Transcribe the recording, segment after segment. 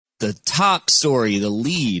the top story, the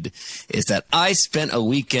lead, is that I spent a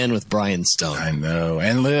weekend with Brian Stone. I know,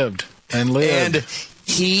 and lived. And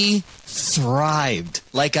he thrived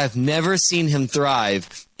like I've never seen him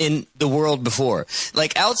thrive in the world before.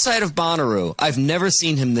 Like, outside of Bonnaroo, I've never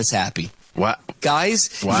seen him this happy. What?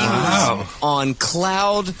 Guys, wow. He was on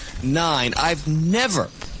cloud 9. I've never,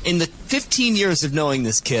 in the 15 years of knowing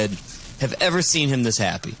this kid, have ever seen him this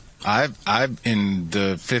happy. I've in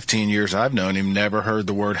the 15 years I've known him, never heard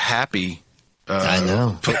the word happy I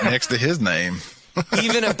know. put next to his name.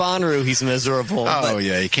 Even at Bonnaroo, he's miserable. Oh,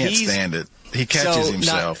 yeah, he can't stand it. He catches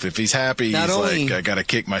himself. If he's happy, he's like, I got to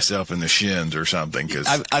kick myself in the shins or something. Cause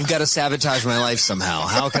I've got to sabotage my life somehow.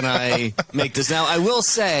 How can I make this? Now, I will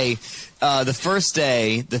say, the first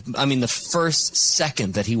day, the first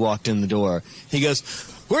second that he walked in the door, he goes,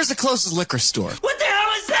 "Where's the closest liquor store?" What the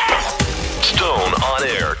hell is that? Stone on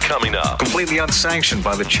Air coming up. Completely unsanctioned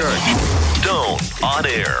by the church. Stone on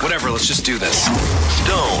Air. Whatever, let's just do this.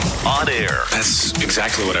 Stone on Air. That's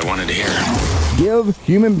exactly what I wanted to hear. Give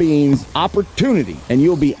human beings opportunity, and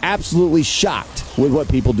you'll be absolutely shocked with what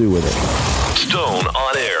people do with it. Stone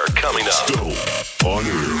on Air coming up. Stone on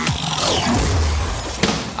Air.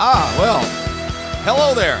 Well,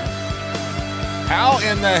 hello there. How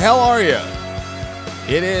in the hell are you?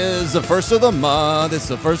 It is the first of the month. It's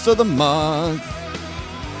the first of the month.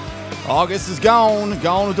 August is gone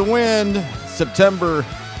with the wind. September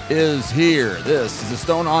is here. This is the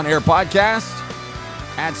Stone on Air podcast.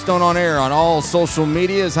 At Stone on Air on all social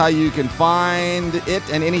media is how you can find it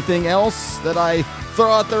and anything else that I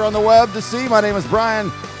throw out there on the web to see. My name is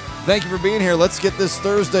Brian. Thank you for being here. Let's get this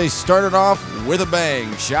Thursday started off with a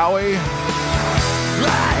bang, shall we?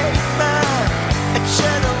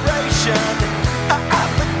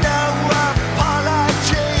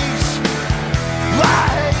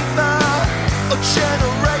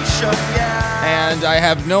 And I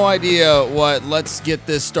have no idea what "let's get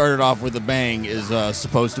this started off with a bang" is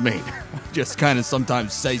supposed to mean. Just kind of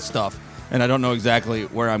sometimes say stuff, and I don't know exactly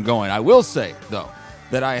where I'm going. I will say, though,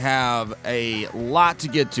 that I have a lot to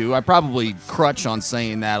get to. I probably crutch on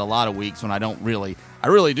saying that a lot of weeks when I don't really. I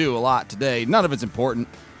really do a lot today. None of it's important,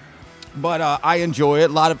 but I enjoy it.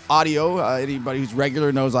 A lot of audio. Anybody who's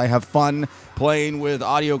regular knows I have fun playing with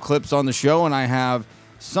audio clips on the show, and I have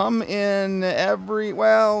some in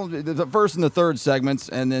the first and the third segments,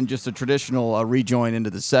 and then just a traditional rejoin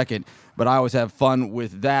into the second. But I always have fun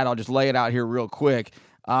with that. I'll just lay it out here real quick.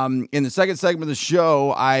 In the second segment of the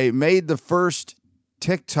show, I made the first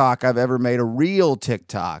TikTok I've ever made, a real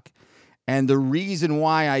TikTok. And the reason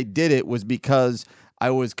why I did it was because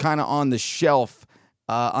I was kind of on the shelf,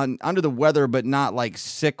 under the weather, but not like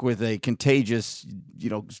sick with a contagious,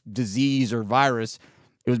 disease or virus.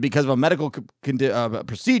 It was because of a medical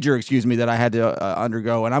procedure, that I had to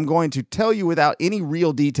undergo. And I'm going to tell you without any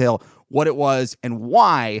real detail what it was and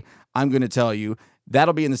why I'm going to tell you.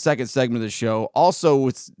 That'll be in the second segment of the show. Also,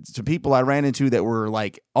 with some people I ran into that were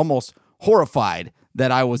like almost horrified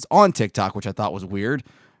that I was on TikTok, which I thought was weird.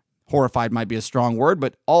 Horrified might be a strong word,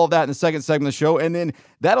 but all of that in the second segment of the show. And then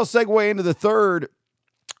that'll segue into the third,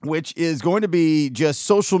 which is going to be just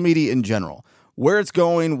social media in general. Where it's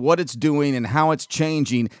going, what it's doing, and how it's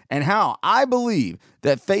changing, and how I believe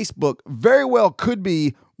that Facebook very well could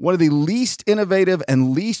be one of the least innovative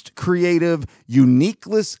and least creative,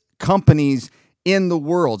 uniqueness companies in the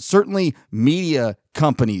world. Certainly media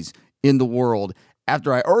companies in the world.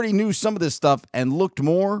 After I already knew some of this stuff and looked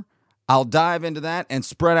more, I'll dive into that and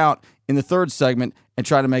spread out in the third segment and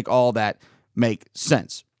try to make all that make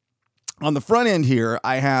sense. On the front end here,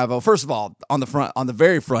 I have, first of all, on the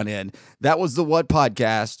very front end, that was the What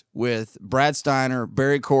Podcast with Brad Steiner,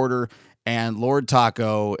 Barry Corder, and Lord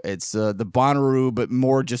Taco. It's the Bonnaroo, but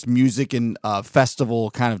more just music and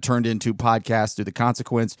festival kind of turned into podcast through the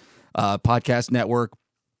Consequence Podcast Network.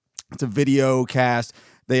 It's a video cast.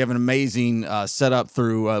 They have an amazing setup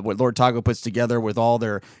through what Lord Taco puts together with all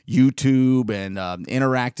their YouTube and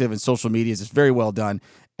interactive and social medias. It's very well done.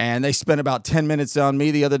 And they spent about 10 minutes on me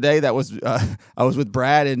the other day. That was I was with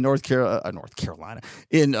Brad in North Carolina,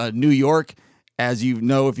 in New York. As you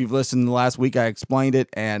know, if you've listened the last week, I explained it,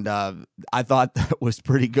 and I thought that was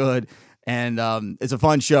pretty good. And it's a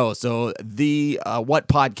fun show. So the What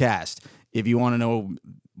Podcast, if you want to know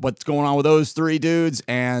what's going on with those three dudes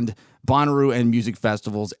and Bonnaroo and music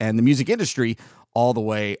festivals and the music industry all the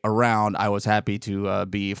way around, I was happy to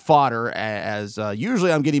be fodder, as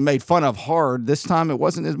usually I'm getting made fun of hard. This time it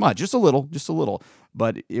wasn't as much, just a little,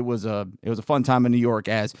 but it was a fun time in New York,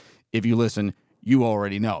 as if you listen, you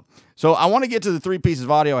already know. So I want to get to the three pieces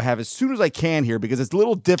of audio I have as soon as I can here, because it's a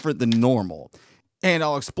little different than normal. And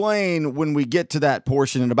I'll explain when we get to that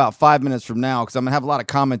portion in about 5 minutes from now, because I'm going to have a lot of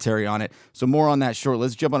commentary on it. So more on that short.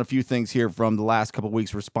 Let's jump on a few things here from the last couple of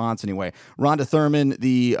weeks' response anyway. Rhonda Thurman,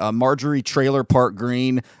 the Marjorie Trailer Park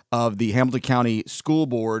Green of the Hamilton County School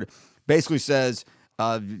Board, basically says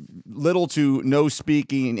little to no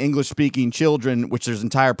English-speaking children, which there's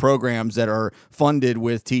entire programs that are funded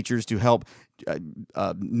with teachers to help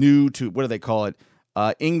new to, what do they call it,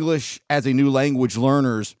 English as a new language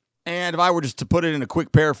learners. And if I were just to put it in a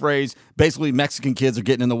quick paraphrase, basically Mexican kids are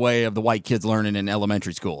getting in the way of the white kids learning in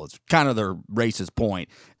elementary school. It's kind of their racist point.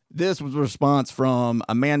 This was a response from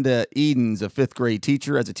Amanda Edens, a fifth grade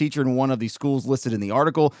teacher. As a teacher in one of the schools listed in the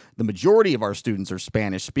article, the majority of our students are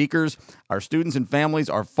Spanish speakers. Our students and families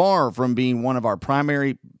are far from being one of our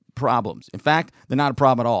primary problems. In fact, they're not a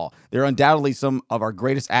problem at all. They're undoubtedly some of our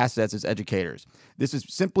greatest assets as educators. This is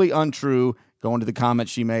simply untrue. Going to the comment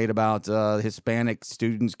she made about Hispanic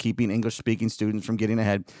students keeping English-speaking students from getting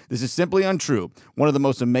ahead. This is simply untrue. One of the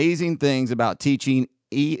most amazing things about teaching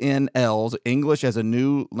ENLs, English as a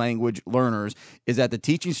New Language Learners, is that the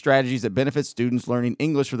teaching strategies that benefit students learning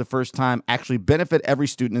English for the first time actually benefit every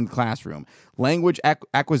student in the classroom. Language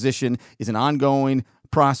acquisition is an ongoing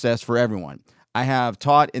process for everyone. I have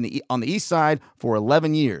taught on the East Side for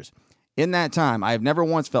 11 years. In that time, I have never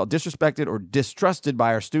once felt disrespected or distrusted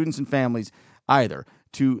by our students and families either.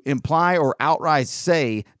 To imply or outright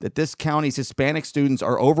say that this county's Hispanic students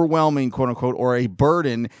are overwhelming, quote unquote, or a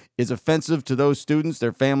burden is offensive to those students,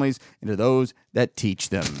 their families, and to those that teach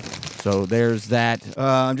them. So there's that.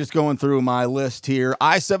 I'm just going through my list here.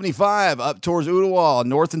 I-75 up towards Ooltewah,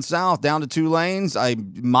 north and south, down to 2 lanes. I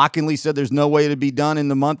mockingly said there's no way to be done in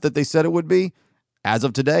the month that they said it would be. As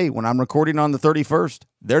of today, when I'm recording on the 31st,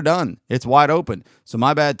 they're done. It's wide open. So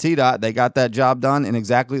my bad, TDOT. They got that job done in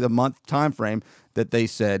exactly the month time frame that they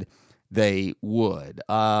said they would.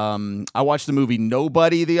 I watched the movie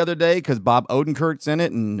Nobody the other day because Bob Odenkirk's in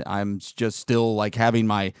it, and I'm just still like having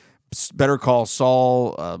my Better Call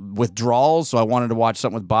Saul withdrawals, so I wanted to watch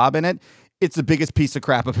something with Bob in it. It's the biggest piece of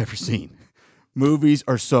crap I've ever seen. Movies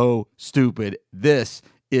are so stupid. This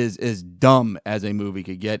is as dumb as a movie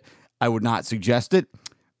could get. I would not suggest it.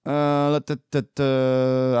 I've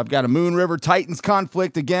got a Moon River Titans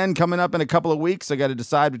conflict again coming up in a couple of weeks. I got to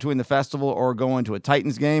decide between the festival or going to a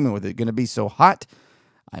Titans game. And with it going to be so hot,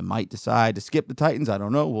 I might decide to skip the Titans. I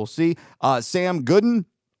don't know. We'll see. Sam Gooden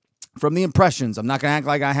from The Impressions. I'm not going to act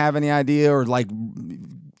like I have any idea or like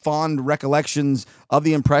fond recollections of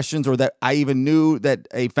The Impressions or that I even knew that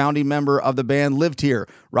a founding member of the band lived here.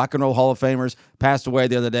 Rock and Roll Hall of Famers passed away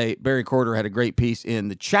the other day. Barry Corder had a great piece in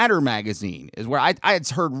the Chatter magazine, is where I had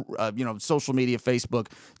heard social media, Facebook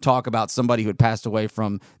talk about somebody who had passed away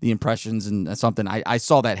from The Impressions and something. I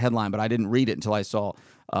saw that headline, but I didn't read it until I saw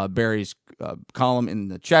Barry's column in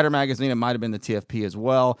the Chatter magazine. It might have been the TFP as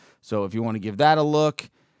well. So if you want to give that a look.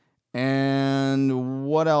 And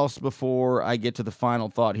what else before I get to the final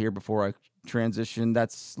thought here before I transition?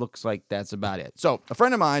 Looks like that's about it. So a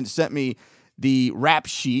friend of mine sent me the rap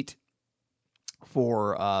sheet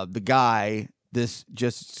for the guy, this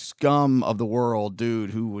just scum of the world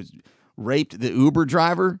dude who was raped the Uber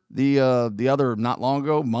driver the other not long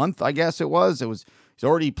ago, month I guess it was. He's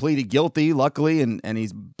already pleaded guilty, luckily, and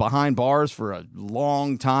he's behind bars for a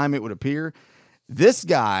long time, it would appear. This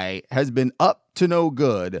guy has been up to no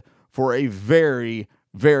good for a very,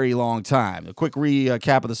 very long time. A quick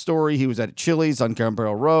recap of the story. He was at Chili's on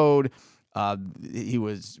Campbell Road. He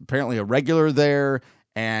was apparently a regular there,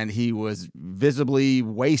 and he was visibly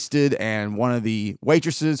wasted, and one of the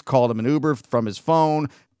waitresses called him an Uber from his phone,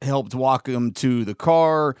 helped walk him to the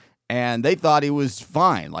car, and they thought he was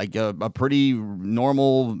fine, like a pretty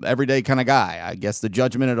normal, everyday kind of guy. I guess the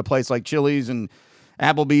judgment at a place like Chili's and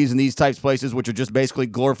Applebee's and these types of places, which are just basically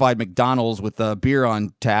glorified McDonald's with beer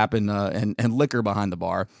on tap and liquor behind the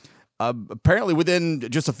bar. Apparently, within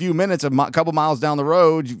just a few minutes, a couple miles down the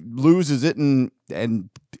road, loses it and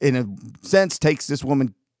in a sense takes this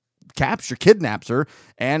woman, kidnaps her,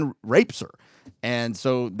 and rapes her. And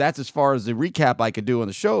so that's as far as the recap I could do on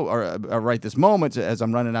the show or right this moment, as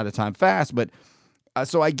I'm running out of time fast. But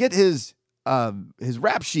so I get his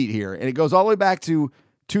rap sheet here, and it goes all the way back to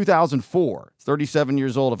 2004, 37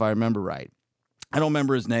 years old, if I remember right. I don't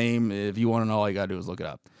remember his name. If you want to know, all you got to do is look it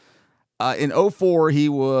up. In 2004, he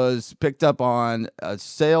was picked up on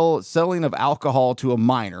selling of alcohol to a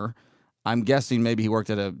minor. I'm guessing maybe he worked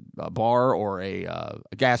at a bar or a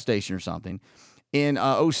gas station or something. In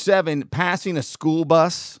 2007, passing a school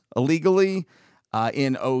bus illegally.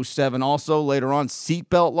 In 2007, also later on,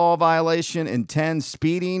 seatbelt law violation. In 2010,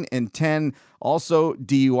 speeding. In 2010, also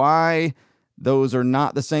DUI. Those are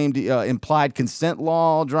not the same. Implied consent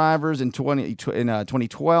law drivers in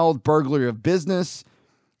 2012. Burglary of business.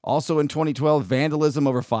 Also in 2012, vandalism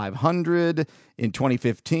over 500. In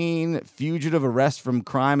 2015, fugitive arrest from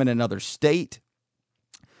crime in another state.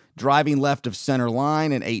 Driving left of center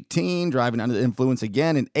line in 18. Driving under the influence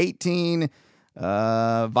again in 18.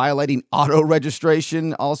 Violating auto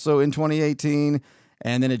registration also in 2018.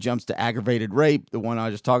 And then it jumps to aggravated rape, the one I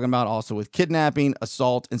was just talking about, also with kidnapping,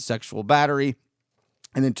 assault, and sexual battery.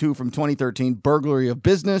 And then 2 from 2013, burglary of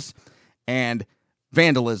business and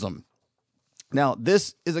vandalism. Now,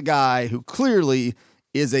 this is a guy who clearly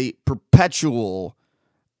is a perpetual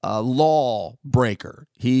law breaker.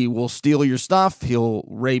 He will steal your stuff. He'll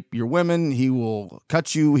rape your women. He will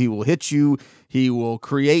cut you. He will hit you. He will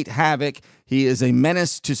create havoc. He is a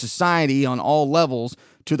menace to society on all levels,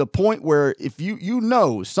 to the point where if you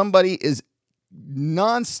know somebody is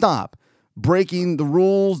nonstop breaking the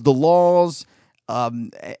rules, the laws,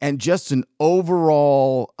 and just an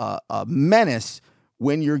overall menace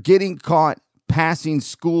when you're getting caught passing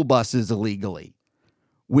school buses illegally,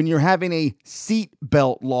 when you're having a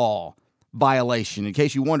seatbelt law violation. In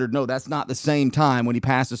case you wondered, no, that's not the same time when he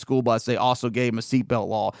passed a school bus, they also gave him a seatbelt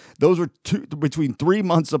law. Those were between 3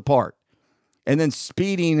 months apart. And then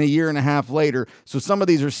speeding a year and a half later. So some of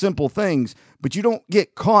these are simple things, but you don't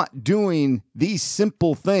get caught doing these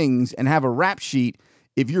simple things and have a rap sheet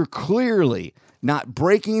if you're clearly not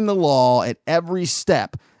breaking the law at every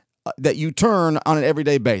step that you turn on an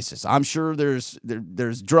everyday basis. I'm sure there's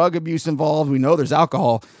drug abuse involved. We know there's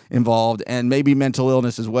alcohol involved, and maybe mental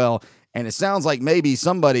illness as well. And it sounds like maybe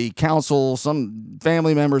somebody, counsel, some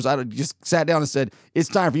family members, I just sat down and said, it's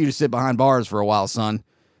time for you to sit behind bars for a while, son.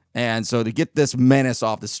 And so to get this menace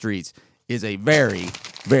off the streets is a very,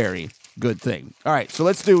 very good thing. All right, so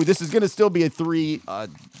let's do, this is going to still be a 3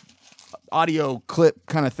 audio clip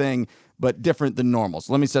kind of thing, but different than normal.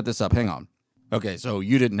 So let me set this up. Hang on. Okay, so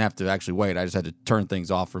you didn't have to actually wait. I just had to turn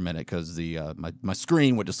things off for a minute because my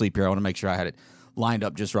screen went to sleep here. I want to make sure I had it lined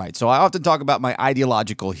up just right. So I often talk about my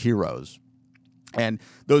ideological heroes. And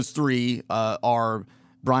those 3 are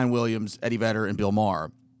Brian Williams, Eddie Vedder, and Bill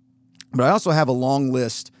Maher. But I also have a long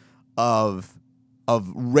list of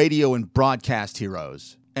radio and broadcast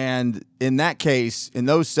heroes. And in that case, in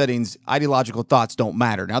those settings, ideological thoughts don't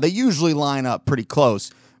matter. Now, they usually line up pretty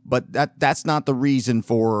close, but that's not the reason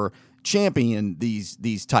for championing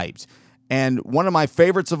these types. And one of my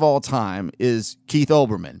favorites of all time is Keith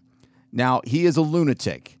Olbermann. Now, he is a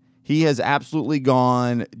lunatic. He has absolutely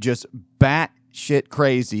gone just batshit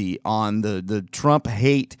crazy on the Trump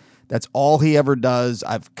hate. That's all he ever does.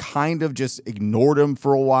 I've kind of just ignored him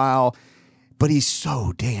for a while, but he's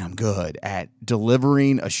so damn good at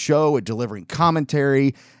delivering a show, at delivering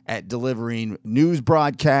commentary, at delivering news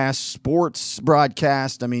broadcasts, sports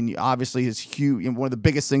broadcasts. I mean, obviously his huge, one of the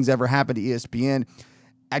biggest things ever happened to ESPN.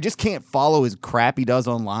 I just can't follow his crap he does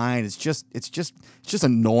online. It's just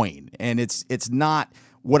annoying, and it's not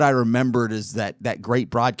what I remembered as that great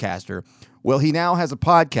broadcaster. Well, he now has a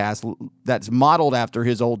podcast that's modeled after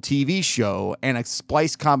his old TV show and a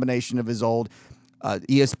spliced combination of his old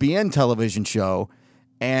ESPN television show,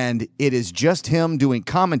 and it is just him doing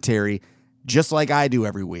commentary just like I do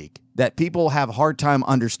every week, that people have a hard time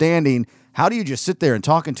understanding. How do you just sit there and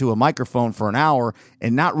talk into a microphone for an hour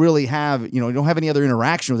and not really have, you don't have any other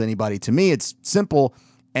interaction with anybody? To me, it's simple,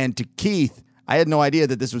 and to Keith, I had no idea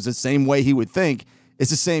that this was the same way he would think. It's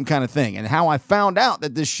the same kind of thing. And how I found out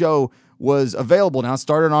that this show was available now,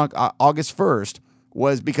 started on August 1st,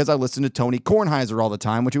 was because I listened to Tony Kornheiser all the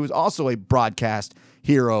time, which was also a broadcast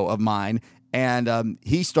hero of mine. And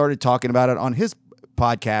he started talking about it on his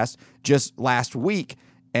podcast just last week.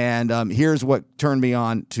 And here's what turned me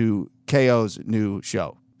on to KO's new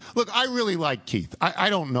show. Look, I really like Keith.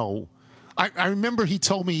 I don't know. I remember he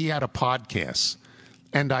told me he had a podcast.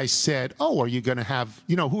 And I said, oh, are you going to have,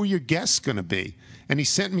 who are your guests going to be? And he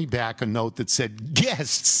sent me back a note that said,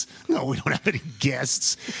 guests. No, we don't have any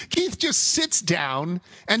guests. Keith just sits down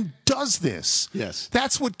and does this. Yes.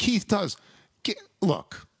 That's what Keith does.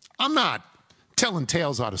 Look, I'm not telling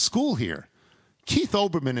tales out of school here. Keith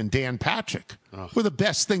Olbermann and Dan Patrick were the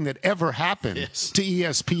best thing that ever happened to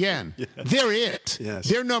ESPN. Yes. They're it. Yes.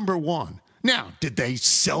 They're number one. Now, did they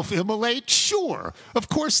self-immolate? Sure. Of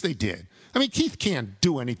course they did. I mean, Keith can't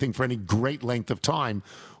do anything for any great length of time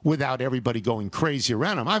without everybody going crazy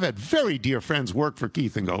around him. I've had very dear friends work for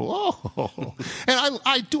Keith and go, oh. And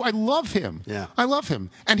I love him. Yeah. I love him.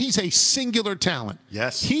 And he's a singular talent.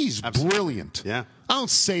 Yes. He's absolutely brilliant. Yeah. I don't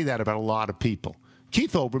say that about a lot of people.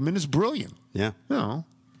 Keith Olbermann is brilliant. Yeah.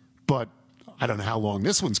 But I don't know how long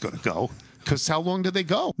this one's going to go. Because how long do they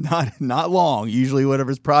go? Not long. Usually whatever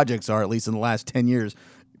his projects are, at least in the last 10 years.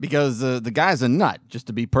 Because the guy's a nut, just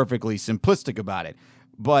to be perfectly simplistic about it.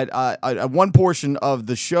 But one portion of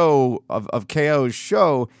the show, of KO's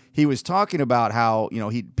show, he was talking about how,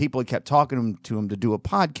 people had kept talking to him to do a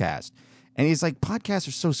podcast. And he's like, podcasts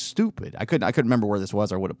are so stupid. I couldn't remember where this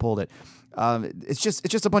was, or I would have pulled it. It's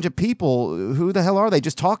just a bunch of people. Who the hell are they?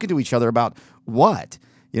 Just talking to each other about what?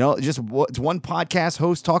 It's one podcast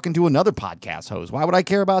host talking to another podcast host. Why would I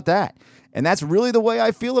care about that? And that's really the way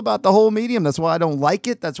I feel about the whole medium. That's why I don't like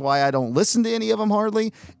it. That's why I don't listen to any of them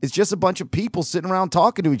hardly. It's just a bunch of people sitting around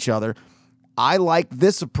talking to each other. I like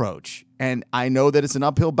this approach. And I know that it's an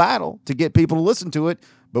uphill battle to get people to listen to it.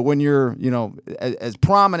 But when you're, as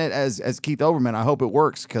prominent as Keith Olbermann, I hope it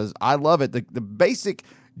works because I love it. The basic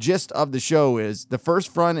gist of the show is the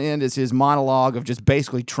first front end is his monologue of just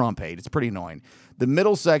basically Trump hate. It's pretty annoying. The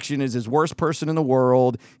middle section is his worst person in the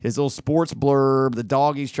world, his little sports blurb, the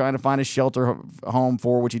dog he's trying to find a shelter home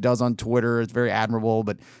for, which he does on Twitter. It's very admirable,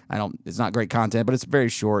 but it's not great content, but it's very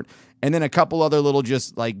short. And then a couple other little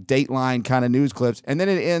just like Dateline kind of news clips. And then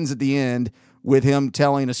it ends at the end with him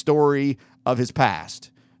telling a story of his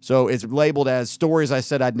past. So it's labeled as stories I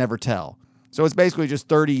said I'd never tell. So it's basically just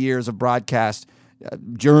 30 years of broadcast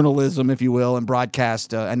journalism, if you will, and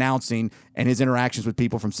broadcast announcing and his interactions with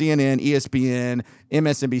people from CNN, ESPN,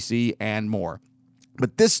 MSNBC, and more.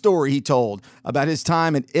 But this story he told about his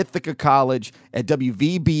time at Ithaca College at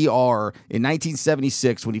WVBR in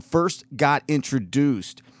 1976 when he first got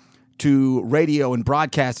introduced to radio and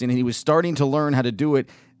broadcasting and he was starting to learn how to do it.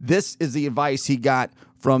 This is the advice he got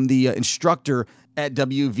from the instructor at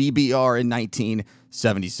WVBR in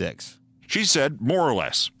 1976. She said, more or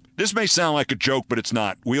less, this may sound like a joke, but it's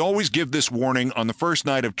not. We always give this warning on the first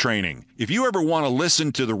night of training. If you ever want to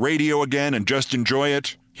listen to the radio again and just enjoy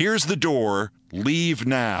it, here's the door. Leave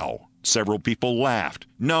now. Several people laughed.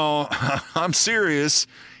 No, I'm serious.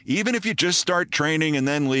 Even if you just start training and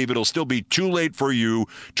then leave, it'll still be too late for you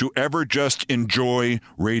to ever just enjoy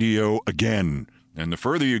radio again. And the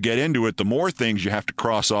further you get into it, the more things you have to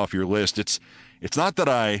cross off your list. It's not that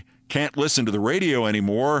I can't listen to the radio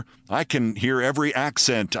anymore. I can hear every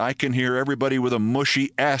accent. I can hear everybody with a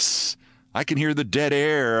mushy S. I can hear the dead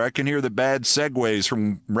air. I can hear the bad segues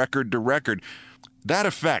from record to record. That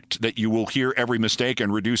effect that you will hear every mistake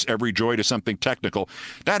and reduce every joy to something technical,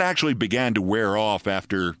 that actually began to wear off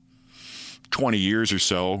after 20 years or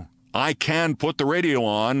so. I can put the radio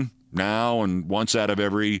on now, and once out of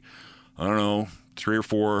every, 300 or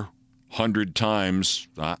 400 times,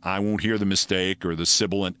 I won't hear the mistake or the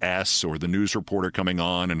sibilant S or the news reporter coming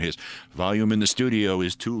on and his volume in the studio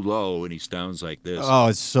is too low and he sounds like this. Oh,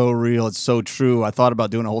 it's so real. It's so true. I thought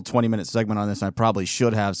about doing a whole 20-minute segment on this, and I probably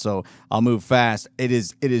should have, so I'll move fast. It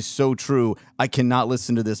is so true. I cannot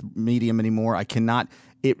listen to this medium anymore. I cannot.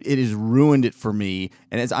 It has ruined it for me.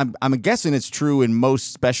 And I'm guessing it's true in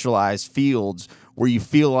most specialized fields where you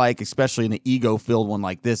feel like, especially in an ego-filled one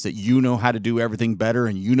like this, that you know how to do everything better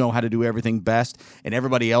and you know how to do everything best, and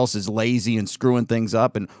everybody else is lazy and screwing things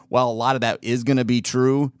up. And while a lot of that is going to be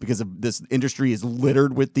true because of this industry is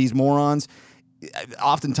littered with these morons,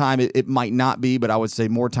 oftentimes it might not be, but I would say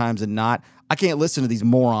more times than not, I can't listen to these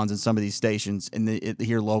morons in some of these stations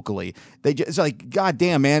here locally. It's like, God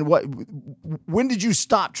damn, man, when did you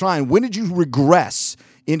stop trying? When did you regress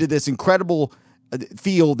into this incredible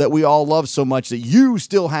field that we all love so much that you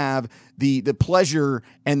still have the pleasure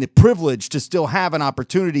and the privilege to still have an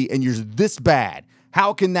opportunity and you're this bad?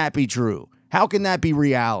 How can that be true? How can that be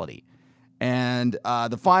reality? And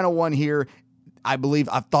the final one here, I believe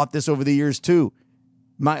I've thought this over the years too.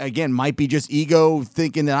 Might be just ego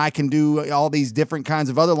thinking that I can do all these different kinds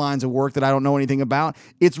of other lines of work that I don't know anything about.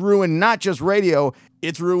 It's ruined not just radio,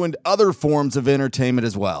 it's ruined other forms of entertainment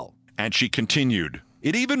as well. And she continued,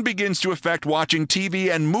 it even begins to affect watching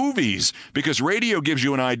TV and movies because radio gives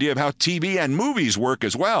you an idea of how TV and movies work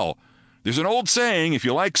as well. There's an old saying, if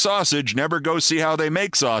you like sausage, never go see how they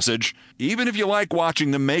make sausage. Even if you like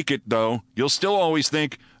watching them make it, though, you'll still always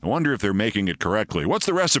think, I wonder if they're making it correctly. What's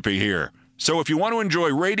the recipe here? So if you want to enjoy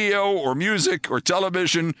radio or music or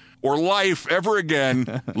television or life ever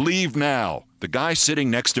again, leave now. The guy sitting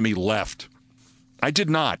next to me left. I did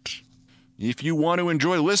not. If you want to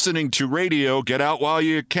enjoy listening to radio, get out while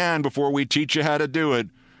you can before we teach you how to do it.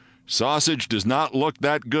 Sausage does not look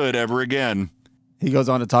that good ever again. He goes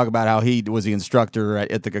on to talk about how he was the instructor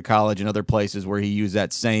at Ithaca College and other places where he used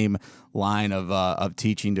that same line of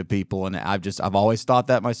teaching to people. And I've always thought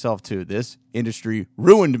that myself too. This industry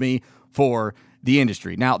ruined me for the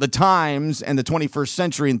industry. Now, the times and the 21st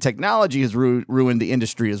century and technology has ruined the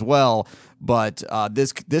industry as well, but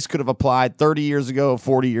this could have applied 30 years ago,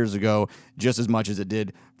 40 years ago, just as much as it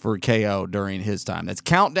did for KO during his time. That's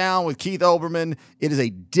Countdown with Keith Olbermann. It is a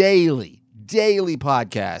daily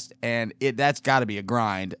podcast, and that's got to be a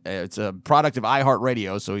grind. It's a product of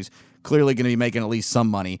iHeartRadio, so he's clearly going to be making at least some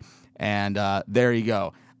money, and there you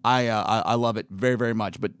go. I love it very, very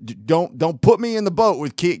much. But don't put me in the boat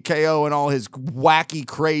with KO and all his wacky,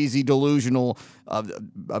 crazy, delusional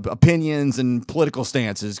opinions and political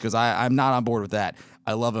stances, because I'm not on board with that.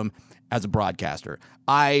 I love him as a broadcaster.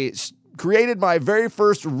 I created my very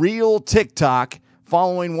first real TikTok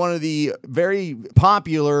following one of the very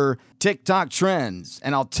popular TikTok trends,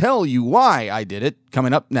 and I'll tell you why I did it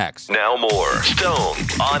coming up next. Now more Stone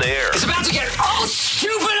on Air. It's about to get all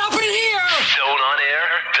stupid up in here!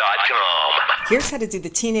 StoneOnAir.com. Here's how to do the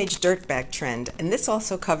teenage dirtbag trend, and this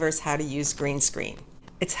also covers how to use green screen.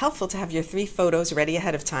 It's helpful to have your 3 photos ready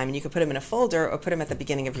ahead of time, and you can put them in a folder or put them at the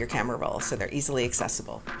beginning of your camera roll so they're easily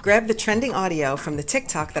accessible. Grab the trending audio from the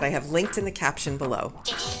TikTok that I have linked in the caption below.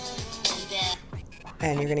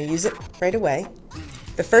 And you're going to use it right away.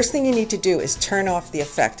 The first thing you need to do is turn off the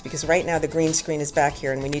effect, because right now the green screen is back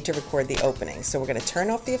here and we need to record the opening. So we're going to turn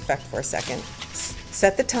off the effect for a second.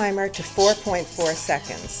 Set the timer to 4.4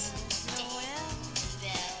 seconds.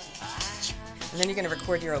 And then you're going to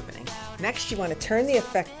record your opening. Next, you want to turn the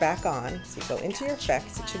effect back on. So you go into your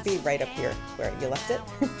effects. It should be right up here where you left it.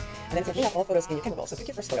 And then you have all photos in your camera roll. So pick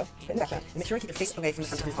your first photo, put it in the background, and make sure you keep your face away from the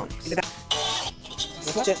front of your phone. Do the back.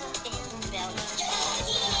 Watch it.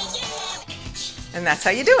 And that's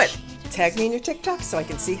how you do it. Tag me in your TikTok so I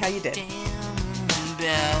can see how you did.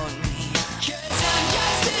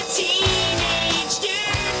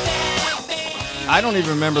 I don't even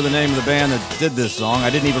remember the name of the band that did this song. I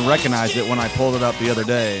didn't even recognize it when I pulled it up the other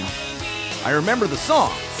day. I remember the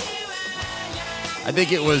song. I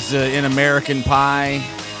think it was in American Pie,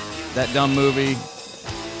 that dumb movie,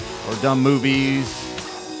 or dumb movies,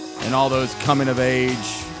 and all those coming-of-age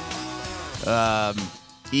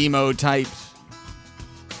emo types.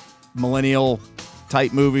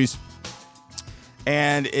 Millennial-type movies.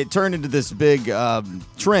 And it turned into this big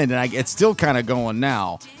trend, and it's still kind of going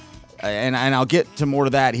now. And I'll get to more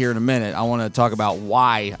of that here in a minute. I want to talk about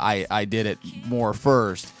why I did it more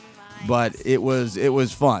first. But it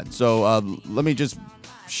was fun. So let me just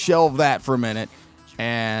shelve that for a minute.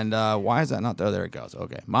 And why is that not there? There it goes.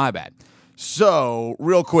 Okay, my bad. So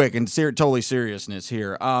real quick, and totally seriousness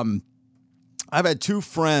here. I've had 2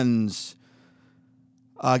 friends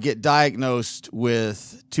get diagnosed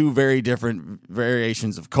with 2 very different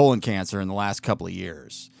variations of colon cancer in the last couple of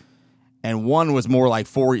years. And one was more like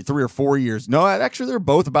 3 or 4 years. No, actually, they're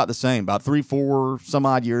both about the same, about 3, 4 some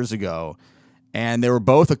odd years ago. And they were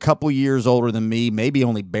both a couple years older than me, maybe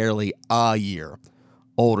only barely a year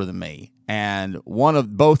older than me. And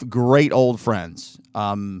both great old friends,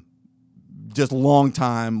 just long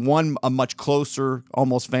time. One a much closer,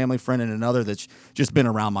 almost family friend, and another that's just been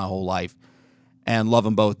around my whole life. And love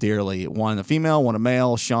them both dearly. One a female, one a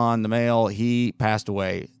male. Sean, the male, he passed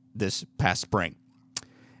away this past spring.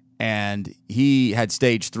 And he had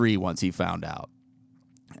stage 3 once he found out.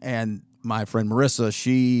 And my friend Marissa,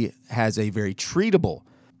 she has a very treatable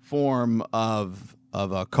form of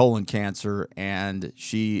colon cancer. And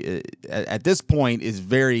she, at this point, is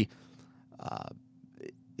very,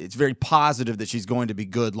 it's very positive that she's going to be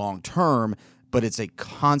good long term. But it's a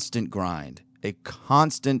constant grind, a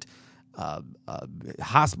constant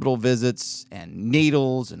hospital visits and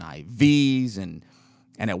needles and IVs and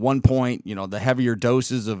at one point, the heavier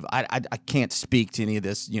doses of I can't speak to any of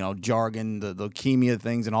this, jargon, the leukemia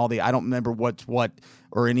things and all I don't remember what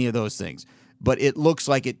or any of those things. But it looks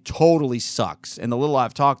like it totally sucks. And the little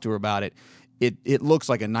I've talked to her about it, it looks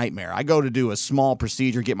like a nightmare. I go to do a small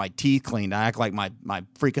procedure, get my teeth cleaned, I act like my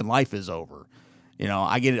freaking life is over.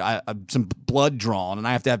 I get some blood drawn, and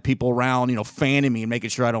I have to have people around, fanning me and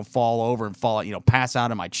making sure I don't fall over and pass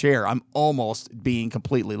out in my chair. I'm almost being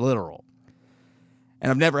completely literal. And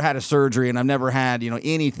I've never had a surgery, and I've never had,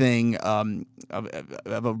 anything of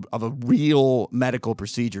a real medical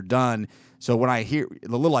procedure done. So when I hear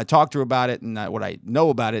the little I talk to her about it and what I know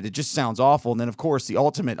about it, it just sounds awful. And then, of course, the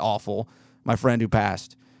ultimate awful, my friend who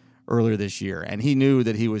passed earlier this year, and he knew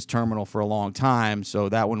that he was terminal for a long time. So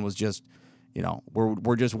that one was just,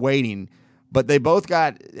 we're just waiting. But they both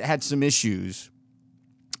had some issues,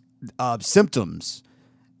 symptoms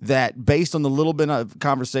that, based on the little bit of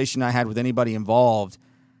conversation I had with anybody involved,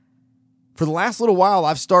 for the last little while,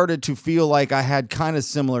 I've started to feel like I had kind of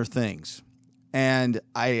similar things. And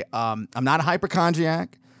I'm not a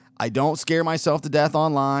hypochondriac. I don't scare myself to death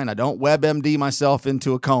online. I don't WebMD myself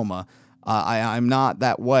into a coma. I'm not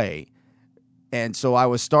that way. And so I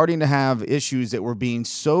was starting to have issues that were being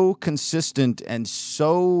so consistent and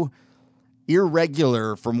so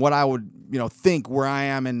irregular from what I would, think where I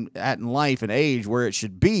am at in life and age, where it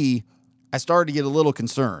should be. I started to get a little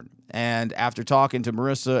concerned. And after talking to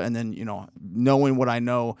Marissa and then, knowing what I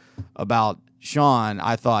know about Sean,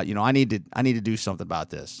 I thought, I need to do something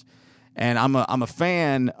about this. And I'm a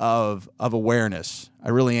fan of awareness. I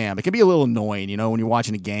really am. It can be a little annoying, when you're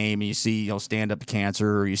watching a game and you see, stand up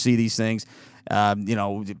cancer, or you see these things,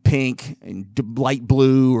 pink and light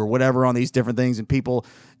blue or whatever on these different things, and people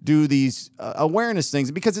do these awareness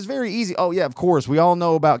things because it's very easy. Oh yeah, of course, we all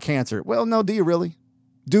know about cancer. Well, no, do you really?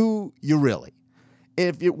 Do you really?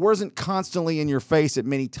 If it wasn't constantly in your face at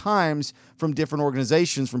many times from different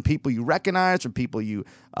organizations, from people you recognize, from people you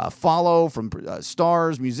follow, from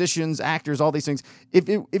stars, musicians, actors, all these things, if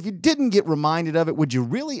you didn't get reminded of it, would you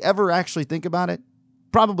really ever actually think about it?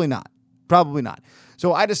 Probably not. Probably not.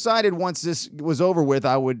 So I decided once this was over with,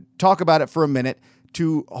 I would talk about it for a minute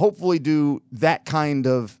to hopefully do that kind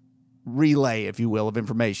of relay, if you will, of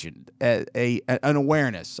information, an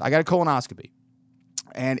awareness. I got a colonoscopy,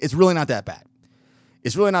 and it's really not that bad.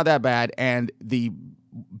 It's really not that bad, and the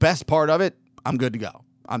best part of it, I'm good to go.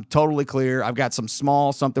 I'm totally clear. I've got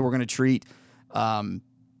something we're going to treat.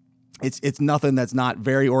 It's nothing that's not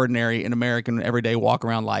very ordinary in American everyday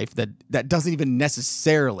walk-around life that doesn't even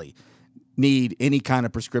necessarily need any kind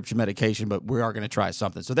of prescription medication, but we are going to try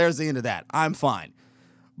something. So there's the end of that. I'm fine.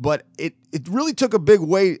 But it really took a big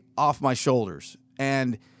weight off my shoulders,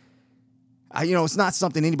 and it's not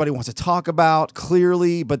something anybody wants to talk about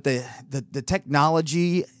clearly, but the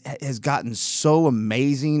technology has gotten so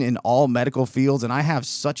amazing in all medical fields, and I have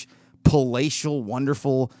such palatial,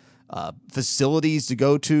 wonderful facilities to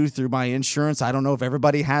go to through my insurance. I don't know if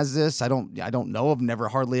everybody has this. I don't know. I've never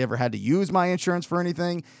hardly ever had to use my insurance for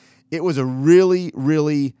anything. It was a really,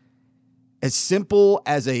 really, as simple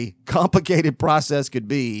as a complicated process could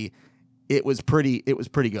be. It was pretty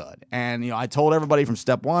good. And, I told everybody from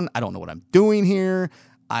step one, I don't know what I'm doing here.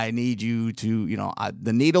 I need you to,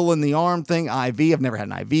 the needle in the arm thing, IV. I've never had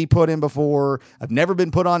an IV put in before. I've never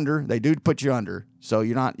been put under. They do put you under. So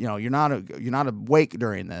you're not awake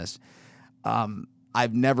during this.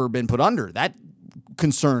 I've never been put under. That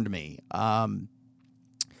concerned me.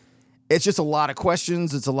 It's just a lot of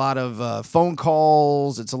questions. It's a lot of phone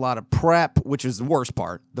calls. It's a lot of prep, which is the worst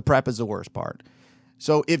part. The prep is the worst part.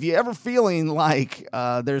 So if you're ever feeling like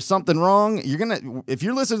there's something wrong, if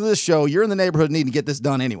you're listening to this show, you're in the neighborhood needing to get this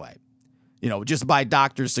done anyway, just by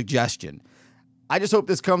doctor's suggestion. I just hope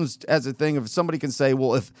this comes as a thing of somebody can say,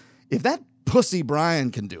 well, if that pussy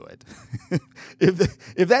Brian can do it,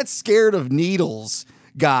 if that scared of needles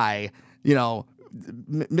guy,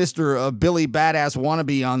 Mr. Billy Badass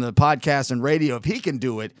Wannabe on the podcast and radio, if he can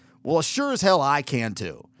do it, well, sure as hell I can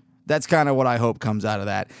too. That's kind of what I hope comes out of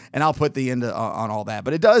that. And I'll put the end on all that.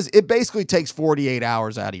 But it basically takes 48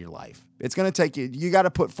 hours out of your life. It's going to take you got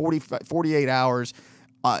to put 48 hours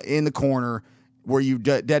in the corner where you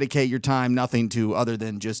dedicate your time nothing to other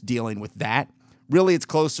than just dealing with that. Really, it's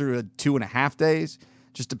closer to 2.5 days,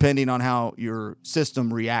 just depending on how your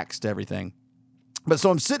system reacts to everything. But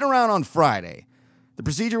so I'm sitting around on Friday. The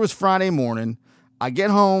procedure was Friday morning. I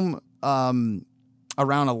get home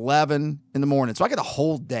around 11 in the morning. So I get a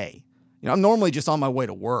whole day. I'm normally just on my way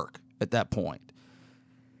to work at that point.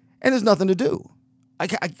 And there's nothing to do.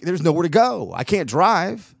 There's nowhere to go. I can't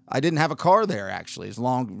drive. I didn't have a car there, actually. It's a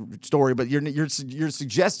long story, but you're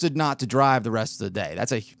suggested not to drive the rest of the day.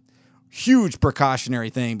 That's a huge precautionary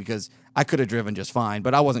thing because I could have driven just fine,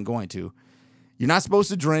 but I wasn't going to. You're not supposed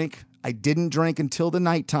to drink. I didn't drink until the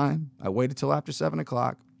nighttime. I waited till after 7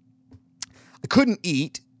 o'clock. I couldn't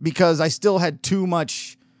eat because I still had too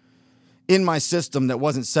much in my system that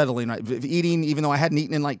wasn't settling right. Eating, even though I hadn't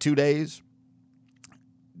eaten in like 2 days.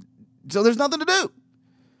 So there's nothing to do.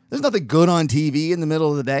 There's nothing good on TV in the middle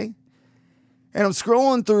of the day. And I'm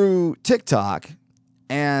scrolling through TikTok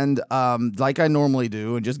and like I normally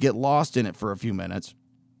do and just get lost in it for a few minutes.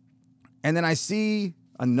 And then I see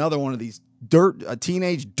another one of these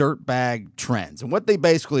teenage dirtbag trends. And what they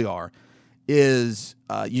basically are is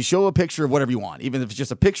you show a picture of whatever you want, even if it's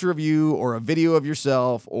just a picture of you or a video of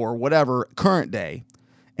yourself or whatever, current day,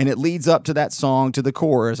 and it leads up to that song, to the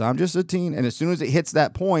chorus, I'm just a teen, and as soon as it hits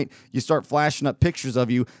that point, you start flashing up pictures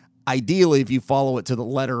of you, ideally if you follow it to the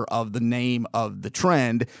letter of the name of the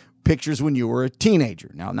trend, pictures when you were a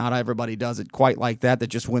teenager. Now, not everybody does it quite like that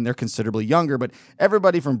just when they're considerably younger, but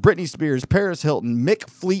everybody from Britney Spears, Paris Hilton, Mick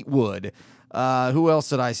Fleetwood, Who else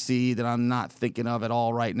did I see that I'm not thinking of at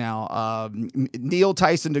all right now? Neil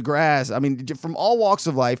Tyson deGrasse. I mean, from all walks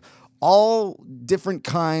of life, all different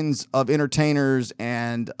kinds of entertainers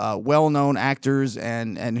and well-known actors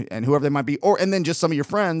and whoever they might be, and then just some of your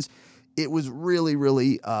friends. It was really,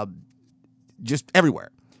 really just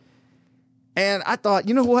everywhere. And I thought,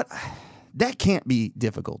 you know what? That can't be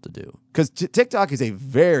difficult to do, because TikTok is a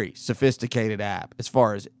very sophisticated app as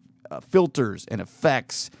far as filters and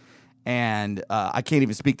effects. And I can't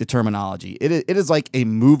even speak the terminology. It is like a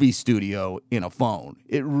movie studio in a phone.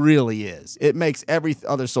 It really is. It makes every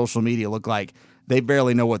other social media look like they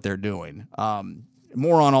barely know what they're doing.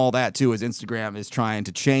 More on all that, too, as Instagram is trying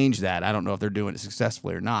to change that. I don't know if they're doing it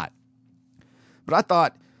successfully or not. But I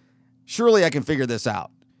thought, surely I can figure this out.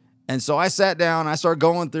 And so I sat down, I started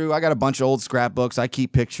going through. I got a bunch of old scrapbooks. I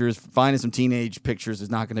keep pictures. Finding some teenage pictures is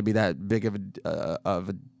not going to be that big of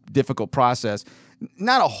a difficult process.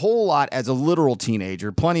 Not a whole lot as a literal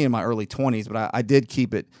teenager, plenty in my early 20s, but I did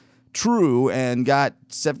keep it true and got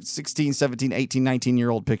 16, 17, 18,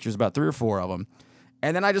 19-year-old pictures, about 3 or 4 of them.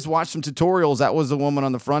 And then I just watched some tutorials. That was the woman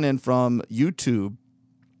on the front end from YouTube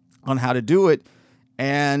on how to do it,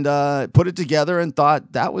 and put it together and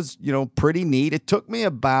thought that was, pretty neat. It took me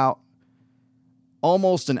about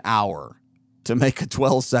almost an hour to make a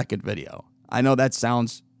 12-second video. I know that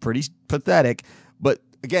sounds pretty pathetic, but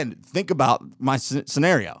again, think about my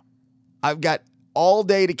scenario. I've got all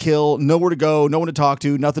day to kill, nowhere to go, no one to talk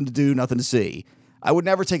to, nothing to do, nothing to see. I would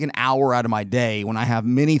never take an hour out of my day when I have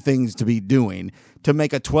many things to be doing to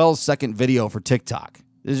make a 12-second video for TikTok.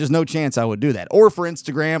 There's just no chance I would do that, or for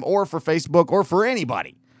Instagram, or for Facebook, or for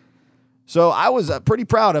anybody. So I was pretty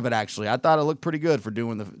proud of it, actually. I thought it looked pretty good for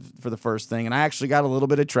the first thing, and I actually got a little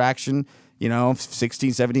bit of traction.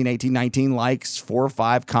 16, 17, 18, 19 likes, 4 or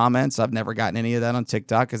 5 comments. I've never gotten any of that on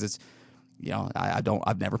TikTok because it's,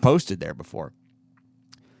 I've never posted there before.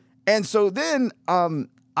 And so then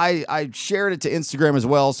I shared it to Instagram as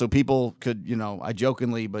well, so people could, I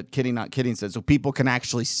jokingly, but kidding, not kidding, said, so people can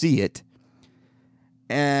actually see it.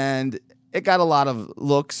 And it got a lot of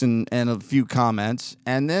looks and a few comments.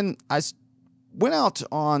 And then I went out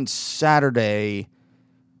on Saturday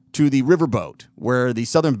to the riverboat where the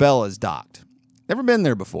Southern Belle is docked. Never been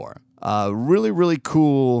there before. Really, really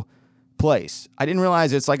cool place. I didn't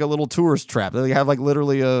realize it's like a little tourist trap. They have like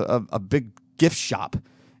literally a big gift shop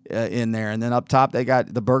in there. And then up top, they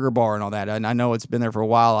got the burger bar and all that. And I know it's been there for a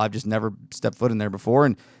while. I've just never stepped foot in there before.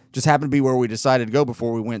 And just happened to be where we decided to go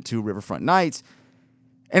before we went to Riverfront Nights.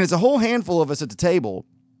 And it's a whole handful of us at the table.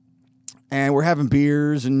 And we're having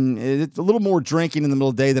beers. And it's a little more drinking in the middle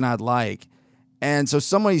of the day than I'd like. And so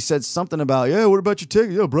somebody said something about, what about your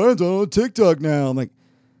TikTok? Yeah, Brian's on TikTok now. I'm like,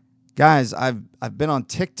 guys, I've been on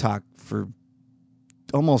TikTok for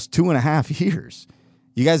almost 2.5 years.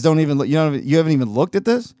 You guys don't even, you haven't even looked at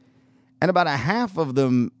this? And about a half of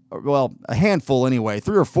them, well, a handful anyway,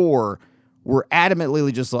 3 or 4 were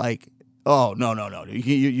adamantly just like, oh, no.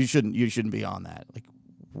 You shouldn't be on that. Like,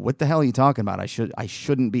 what the hell are you talking about? I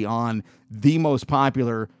shouldn't be on the most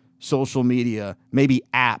popular social media, maybe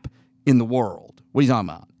app in the world. What are you talking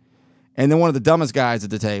about? And then one of the dumbest guys at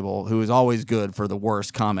the table, who is always good for the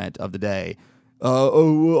worst comment of the day,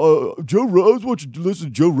 Joe, I was watching, listen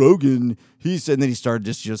to Joe Rogan. He said, and then he started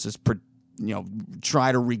just this,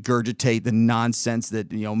 try to regurgitate the nonsense that,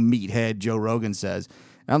 meathead Joe Rogan says.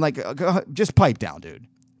 And I'm like, just pipe down, dude.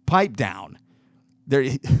 Pipe down.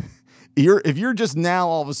 If you're just now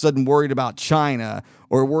all of a sudden worried about China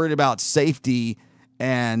or worried about safety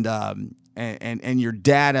and your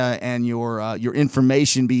data and your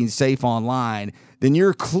information being safe online, then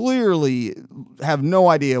you're clearly have no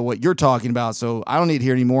idea what you're talking about. So I don't need to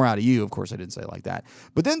hear any more out of you. Of course, I didn't say it like that.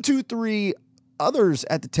 But then 2, 3 others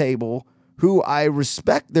at the table who I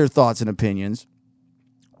respect their thoughts and opinions.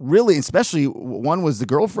 Really, especially one was the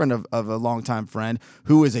girlfriend of a longtime friend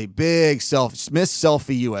who is a big Miss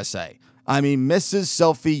Selfie USA. I mean, Mrs.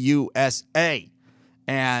 Selfie USA.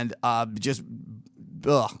 And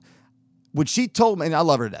when she told me, and I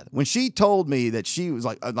love her to death, when she told me that she was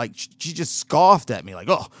like she just scoffed at me like,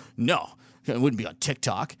 oh, no, it wouldn't be on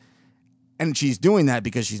TikTok. And she's doing that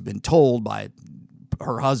because she's been told by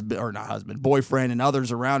her boyfriend and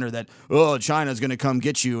others around her that, oh, China's going to come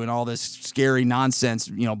get you and all this scary nonsense,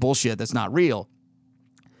 bullshit that's not real.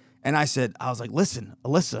 And I was like, listen,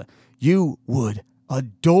 Alyssa, you would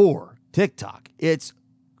adore TikTok. It's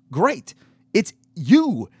great. It's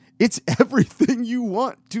you. It's everything you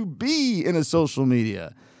want to be in a social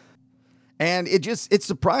media. And it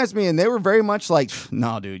surprised me. And they were very much like,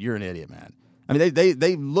 no, dude, you're an idiot, man. I mean,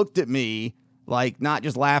 they looked at me like not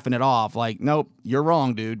just laughing it off, like, nope, you're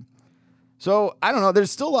wrong, dude. So, I don't know. There's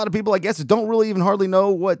still a lot of people, I guess, that don't really even hardly know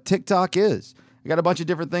what TikTok is. I got a bunch of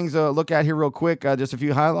different things to look at here real quick. Just a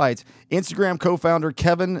few highlights. Instagram co-founder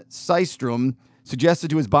Kevin Systrom suggested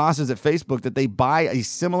to his bosses at Facebook that they buy a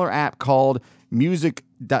similar app called Musical.ly,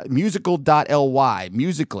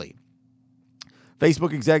 Musical.ly.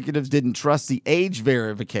 Facebook executives didn't trust the age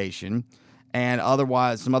verification and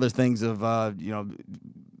otherwise some other things of,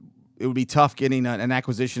 it would be tough getting an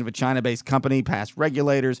acquisition of a China-based company past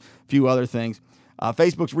regulators, a few other things.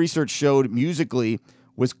 Facebook's research showed Musical.ly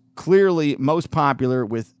was clearly most popular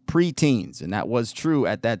with preteens, and that was true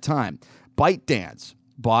at that time. ByteDance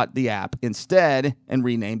bought the app instead and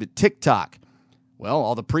renamed it TikTok. Well,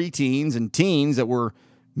 all the preteens and teens that were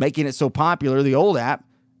making it so popular, the old app,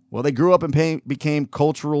 well, they grew up and became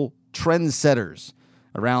cultural trendsetters.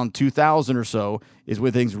 Around 2000 or so is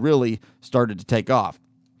when things really started to take off.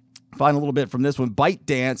 Find a little bit from this one.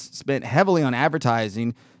 ByteDance spent heavily on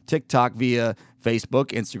advertising TikTok via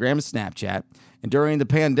Facebook, Instagram, and Snapchat. And during the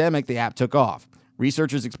pandemic, the app took off.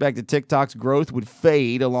 Researchers expected TikTok's growth would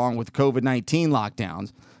fade along with COVID-19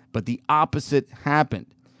 lockdowns, but the opposite happened.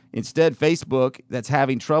 Instead, Facebook, that's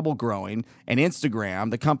having trouble growing, and Instagram,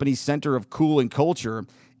 the company's center of cool and culture,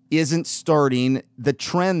 isn't starting the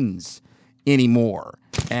trends anymore.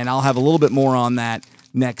 And I'll have a little bit more on that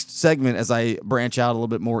next segment as I branch out a little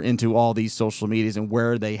bit more into all these social medias and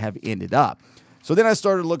where they have ended up. So then I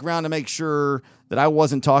started to look around to make sure that I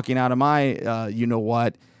wasn't talking out of my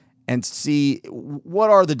you-know-what and see what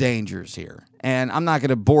are the dangers here. And I'm not going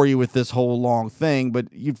to bore you with this whole long thing,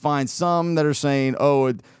 but you find some that are saying,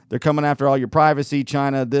 oh, they're coming after all your privacy,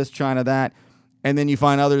 China this, China that. And then you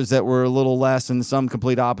find others that were a little less and some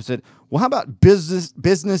complete opposite. Well, how about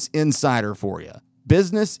Business Insider for you?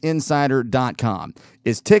 BusinessInsider.com.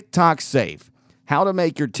 Is TikTok safe? How to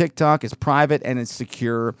make your TikTok as private and as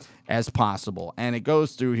secure as possible. And it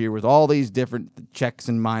goes through here with all these different checks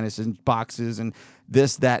and minuses and boxes and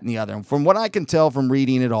this, that, and the other. And from what I can tell from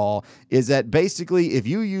reading it all is that basically if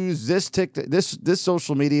you use this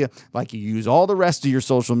social media like you use all the rest of your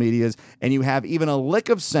social medias and you have even a lick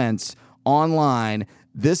of sense online,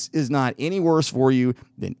 this is not any worse for you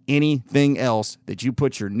than anything else that you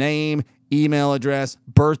put your name, email address,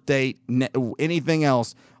 birth date, anything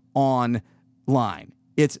else online.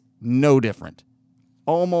 It's no different.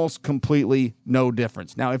 Almost completely no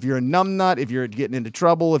difference. Now, if you're a numbnut, if you're getting into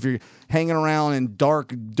trouble, if you're hanging around in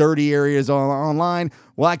dark, dirty areas online,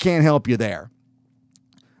 well, I can't help you there.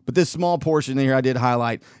 But this small portion here I did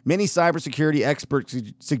highlight. Many cybersecurity experts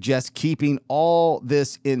suggest keeping all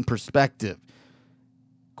this in perspective.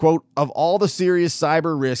 Quote, of all the serious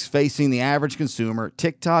cyber risks facing the average consumer,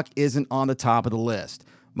 TikTok isn't on the top of the list.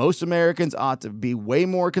 Most Americans ought to be way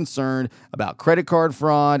more concerned about credit card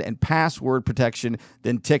fraud and password protection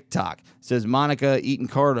than TikTok, says Monica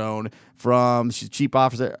Eaton-Cardone, she's Chief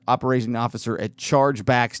Operating Officer at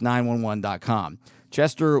Chargebacks911.com.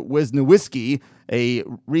 Chester Wisniewski, a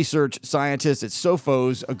research scientist at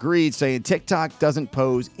Sophos, agreed, saying TikTok doesn't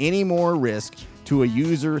pose any more risk to a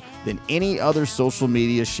user than any other social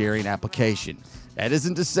media sharing application. That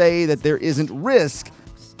isn't to say that there isn't risk,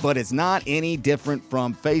 but it's not any different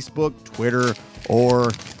from Facebook, Twitter, or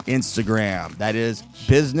Instagram. That is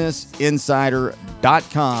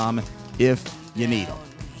BusinessInsider.com if you need them.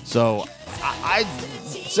 So I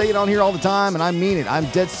say it on here all the time, and I mean it. I'm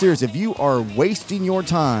dead serious. If you are wasting your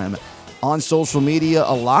time on social media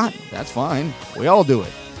a lot, that's fine. We all do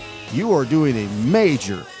it. You are doing a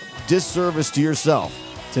major disservice to yourself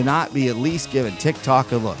to not be at least giving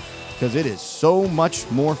TikTok a look, because it is so much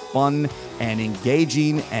more fun and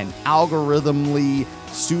engaging and algorithmically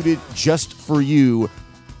suited just for you,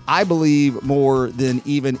 I believe, more than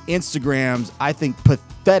even Instagram's, I think,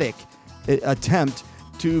 pathetic attempt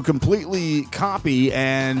to completely copy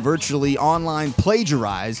and virtually online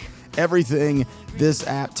plagiarize everything this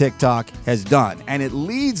app TikTok has done. And it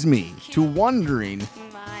leads me to wondering,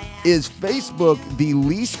 is Facebook the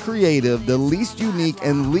least creative, the least unique,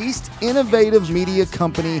 and least innovative media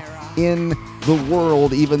company in the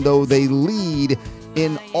world, even though they lead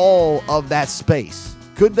in all of that space?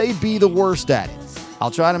 Could they be the worst at it?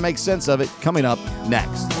 I'll try to make sense of it coming up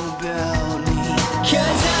next.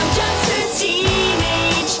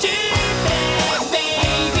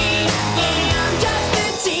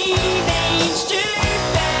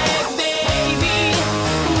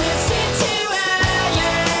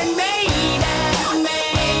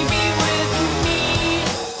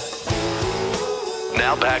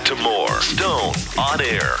 Back to more Stone on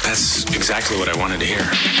Air. That's exactly what I wanted to hear.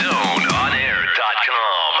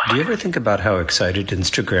 StoneOnAir.com. Do you ever think about how excited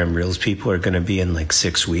Instagram Reels people are going to be in like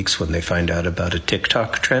 6 weeks when they find out about a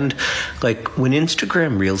TikTok trend? Like when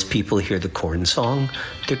Instagram Reels people hear the Korn song,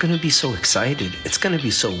 they're going to be so excited. It's going to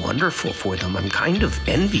be so wonderful for them. I'm kind of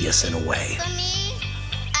envious in a way. For me,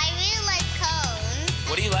 I really like Korn.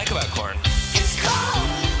 What do you like about Korn? It's Korn.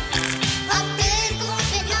 A big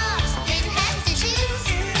corn knobs. It has the juice.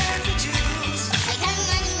 It has the juice. Like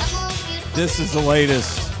having a more beautiful. This is the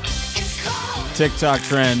latest TikTok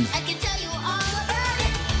trend. I can tell you all about it.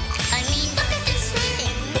 I mean, look at this thing.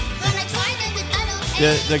 When I tried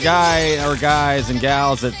it, The guy or guys and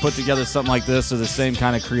gals that put together something like this are the same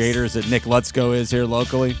kind of creators that Nick Lutzko is here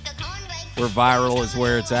locally. Where viral is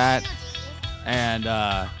where it's at. And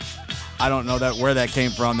I don't know where that came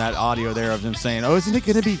from, that audio there of them saying, oh, isn't it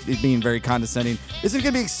going to be, being very condescending, isn't it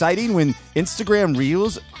going to be exciting when Instagram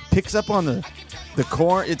Reels picks up on the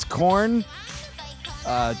Korn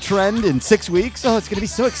trend in 6 weeks? Oh, it's going to be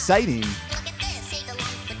so exciting.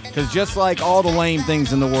 Because just like all the lame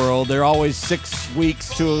things in the world, they're always 6 weeks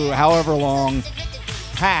to however long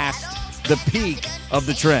past the peak of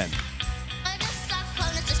the trend.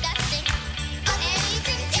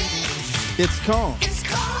 It's Korn.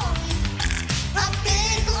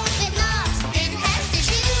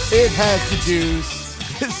 It has the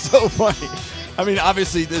juice. It's so funny. I mean,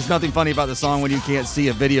 obviously, there's nothing funny about the song when you can't see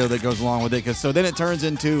a video that goes along with it. Cause so then it turns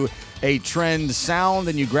into a trend sound,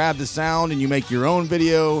 and you grab the sound and you make your own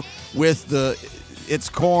video with the It's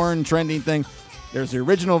Korn trending thing. There's the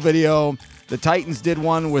original video. The Titans did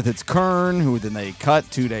one with It's Kern, who then they cut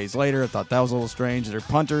 2 days later. I thought that was a little strange. Their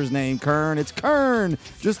punter's name, Kern. It's Kern.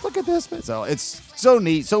 Just look at this. So it's so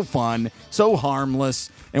neat, so fun, so harmless.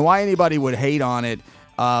 And why anybody would hate on it,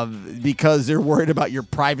 because they're worried about your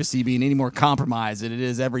privacy being any more compromised than it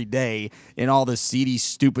is every day in all this seedy,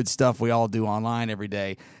 stupid stuff we all do online every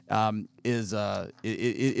day, is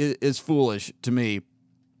foolish to me.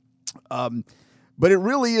 But it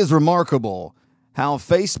really is remarkable how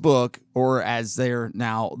Facebook, or as they're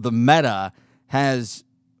now the Meta, has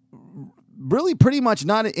really pretty much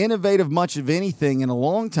not innovated much of anything in a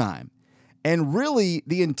long time. And really,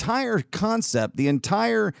 the entire concept, the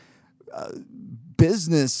entire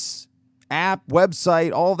business app,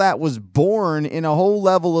 website, all that was born in a whole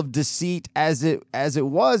level of deceit as it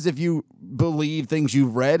was, if you believe things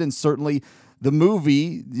you've read, and certainly the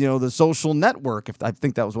movie, The Social Network, I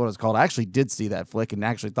think that was what it was called. I actually did see that flick and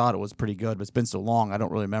actually thought it was pretty good, but it's been so long I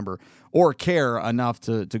don't really remember or care enough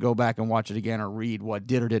to go back and watch it again or read what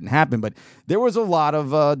did or didn't happen. But there was a lot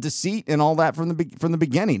of deceit and all that from the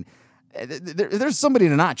beginning. There's somebody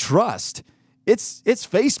to not trust. It's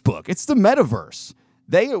Facebook. It's the metaverse.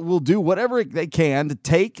 They will do whatever they can to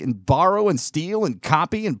take and borrow and steal and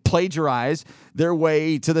copy and plagiarize their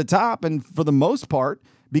way to the top. And for the most part,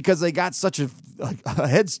 because they got such a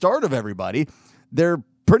head start of everybody, they're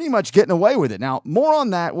pretty much getting away with it. Now, more on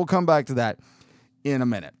that. We'll come back to that in a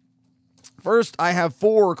minute. First, I have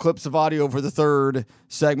 4 clips of audio for the third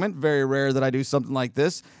segment. Very rare that I do something like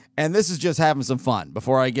this. And this is just having some fun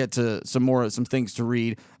before I get to some things to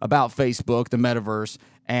read about Facebook, the metaverse,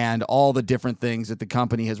 and all the different things that the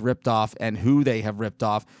company has ripped off and who they have ripped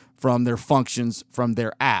off from their functions, from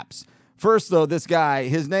their apps. First, though, this guy,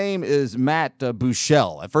 his name is Matt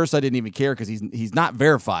Buechele. At first, I didn't even care because he's not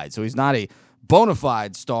verified, so he's not a bona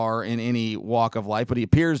fide star in any walk of life, but he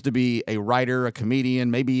appears to be a writer, a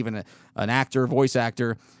comedian, maybe even an actor, voice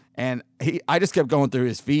actor. And I just kept going through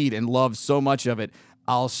his feed and loved so much of it.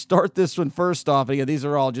 I'll start this one first off. Again, these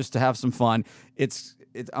are all just to have some fun.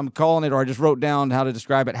 I'm calling it, or I just wrote down how to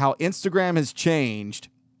describe it, how Instagram has changed.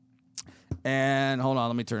 And hold on,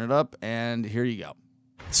 let me turn it up, and here you go.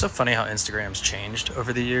 It's so funny how Instagram's changed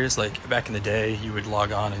over the years. Like back in the day, you would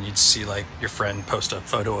log on and you'd see like your friend post a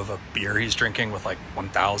photo of a beer he's drinking with like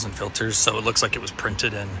 1,000 filters, so it looks like it was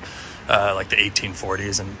printed in like the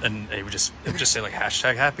 1840s, and it would just say like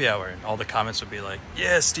hashtag happy hour, and all the comments would be like,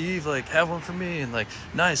 yeah, Steve, like have one for me, and like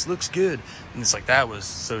nice, looks good. And it's like that was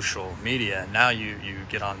social media. And now you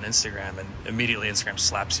get on Instagram and immediately Instagram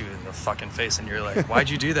slaps you in the fucking face, and you're like, why'd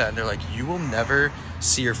you do that? And they're like, you will never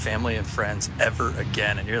see your family and friends ever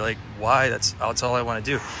again. And you're like, why? That's all I want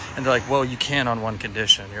to do. And they're like, well, you can on one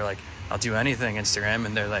condition. And you're like, I'll do anything, Instagram.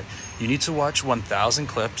 And they're like, you need to watch 1,000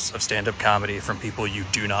 clips of stand-up comedy from people you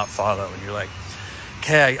do not follow. And you're like,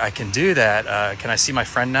 okay, I can do that. Can I see my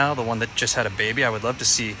friend now, the one that just had a baby? I would love to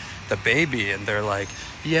see the baby. And they're like,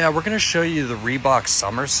 yeah, we're going to show you the Reebok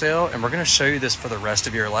summer sale, and we're going to show you this for the rest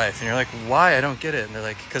of your life. And you're like, why? I don't get it. And they're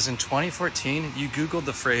like, because in 2014, you Googled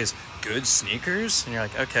the phrase good sneakers. And you're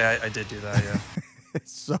like, okay, I did do that, yeah.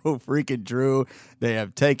 It's so freaking true. They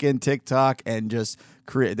have taken TikTok and just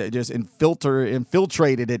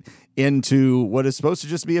infiltrated it into what is supposed to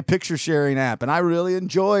just be a picture sharing app. And I really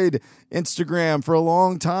enjoyed Instagram for a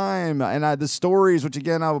long time. And the stories, which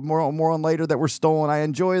again, I'll more on later, that were stolen, I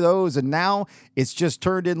enjoy those. And now it's just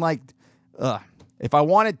turned in like, if I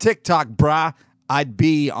wanted TikTok, brah, I'd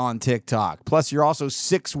be on TikTok. Plus, you're also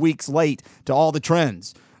 6 weeks late to all the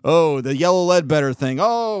trends. Oh, the yellow Ledbetter thing.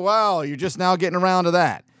 Oh, wow, you're just now getting around to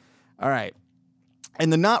that. All right.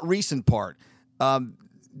 And the not recent part,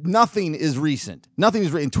 nothing is recent. Nothing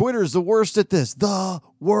is recent. Twitter is the worst at this. The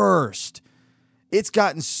worst. It's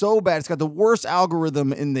gotten so bad. It's got the worst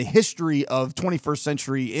algorithm in the history of 21st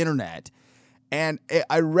century internet. And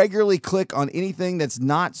I regularly click on anything that's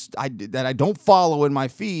that I don't follow in my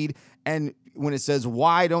feed. And when it says,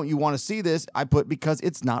 why don't you want to see this? I put, because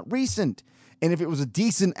it's not recent. And if it was a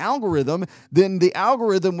decent algorithm, then the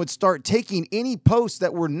algorithm would start taking any posts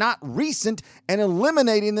that were not recent and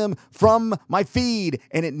eliminating them from my feed.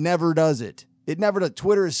 And it never does it. It never does.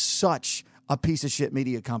 Twitter is such a piece of shit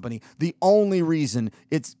media company. The only reason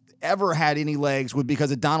it's ever had any legs would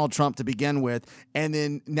because of Donald Trump to begin with, and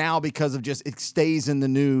then now because of just it stays in the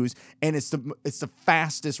news, and it's the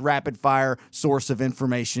fastest rapid fire source of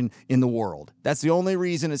information in the world. That's the only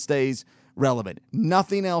reason it stays relevant.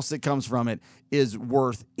 Nothing else that comes from it is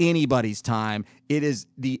worth anybody's time. It is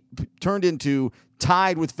turned into,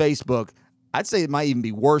 tied with Facebook. I'd say it might even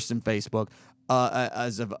be worse than Facebook,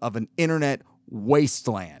 as of an internet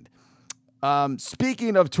wasteland.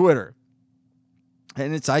 Speaking of Twitter,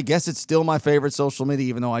 and I guess it's still my favorite social media,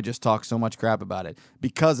 even though I just talk so much crap about it,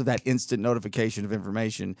 because of that instant notification of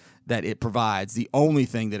information that it provides, the only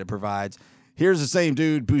thing that it provides. Here's the same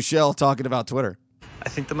dude, Bushell, talking about Twitter. I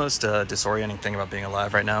think the most disorienting thing about being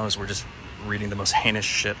alive right now is we're just reading the most heinous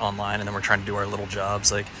shit online, and then we're trying to do our little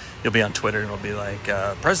jobs. Like, you'll be on Twitter and it'll be like,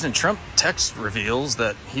 President Trump text reveals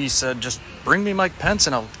that he said, just bring me Mike Pence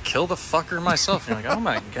and I'll kill the fucker myself. And you're like, oh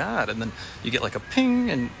my God. And then you get like a ping,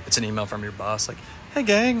 and it's an email from your boss like, hey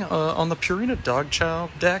gang, on the Purina dog chow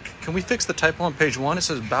deck, can we fix the typo on page 1? It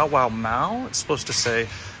says bow wow mao. It's supposed to say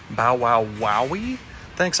bow wow wowie.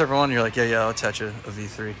 Thanks everyone. And you're like, yeah, I'll attach a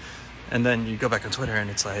V3. And then you go back on Twitter and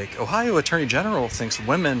it's like, Ohio Attorney General thinks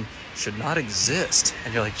women should not exist.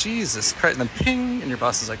 And you're like, Jesus Christ. And then ping, and your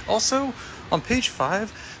boss is like, also, on page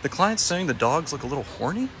 5, the client's saying the dogs look a little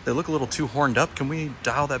horny. They look a little too horned up. Can we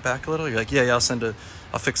dial that back a little? You're like, yeah,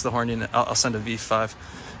 I'll fix the horny, and I'll send a V5.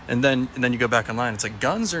 And then you go back online. It's like,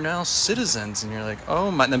 guns are now citizens. And you're like,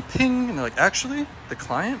 oh my. And then ping, and they're like, actually, the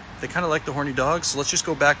client, they kind of like the horny dogs. So let's just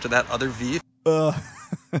go back to that other V.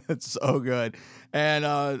 It's so good. And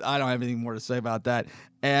I don't have anything more to say about that.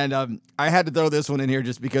 And I had to throw this one in here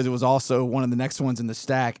just because it was also one of the next ones in the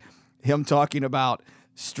stack. Him talking about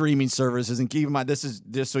streaming services. And keep in mind, this is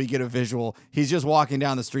just so you get a visual. He's just walking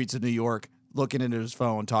down the streets of New York, looking into his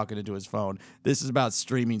phone, talking into his phone. This is about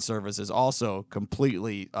streaming services. Also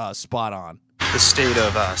completely spot on. The state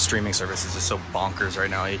of streaming services is so bonkers right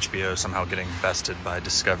now. HBO somehow getting bested by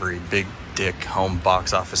Discovery. Big dick home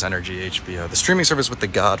box office energy HBO. The streaming service with The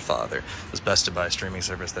Godfather was bested by a streaming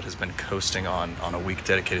service that has been coasting on a week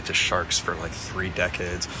dedicated to sharks for like 3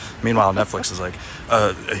 decades. Meanwhile, Netflix is like,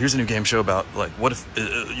 here's a new game show about like, what if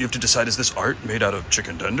you have to decide, is this art made out of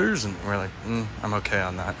chicken tenders? And we're like, I'm okay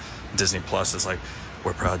on that. Disney Plus is like,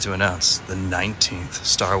 we're proud to announce the 19th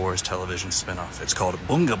Star Wars television spinoff. It's called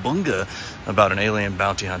Boonga Boonga, about an alien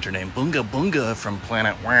bounty hunter named Boonga Boonga from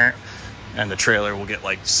planet Wah. And the trailer will get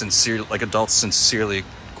like adults sincerely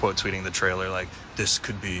quote tweeting the trailer like, this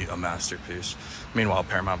could be a masterpiece. Meanwhile,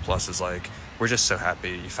 Paramount Plus is like, we're just so happy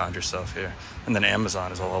you found yourself here. And then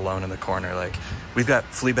Amazon is all alone in the corner like, we've got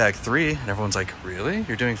Fleabag 3. And everyone's like, really?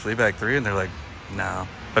 You're doing Fleabag 3? And they're like, no.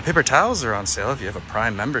 But paper towels are on sale if you have a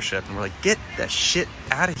Prime membership. And we're like, get that shit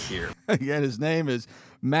out of here. Again, his name is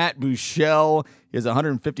Matt Bushell. He has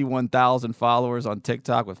 151,000 followers on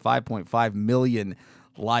TikTok with 5.5 million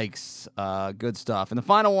likes. Good stuff. And the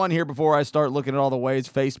final one here before I start looking at all the ways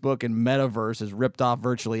Facebook and Metaverse has ripped off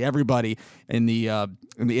virtually everybody in the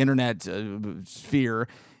internet sphere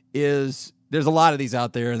is... There's a lot of these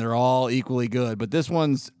out there, and they're all equally good. But this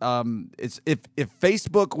one's it's if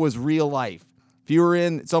Facebook was real life, if you were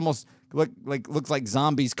in, it's almost looks like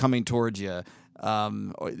zombies coming towards you,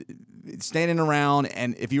 standing around.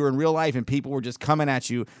 And if you were in real life and people were just coming at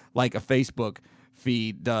you like a Facebook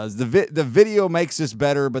feed does, the video makes this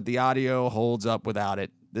better, but the audio holds up without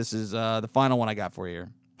it. This is the final one I got for you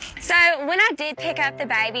here. So when I did pick up the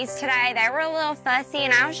babies today, they were a little fussy,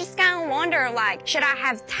 and I was just going to wonder, like, should I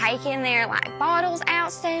have taken their, like, bottles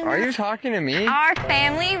out soon? Are you talking to me? Our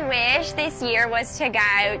family wish this year was to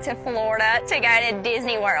go to Florida, to go to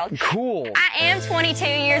Disney World. Cool. I am 22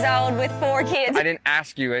 years old with 4 kids. I didn't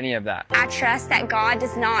ask you any of that. I trust that God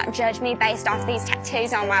does not judge me based off these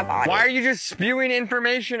tattoos on my body. Why are you just spewing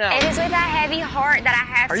information out? It is with a heavy heart that I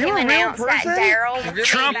have Are you to a real announce that person? Daryl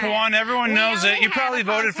Trump won. Everyone knows it. You probably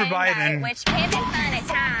voted for Biden. which can be fun at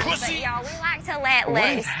times, but y'all, we like to let What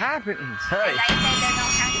loose. is happening? Hey.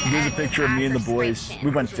 Here's a picture of me and the boys.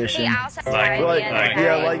 We went fishing. He also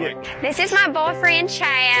Like it. This is my boyfriend,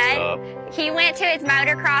 Chad. He went to his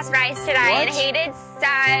motocross race today, and he did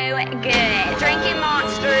so good. Drinking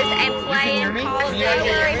Monsters and playing Call of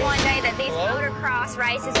Duty one day that these motocross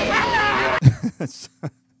races were.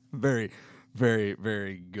 Very, very,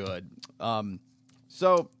 very good.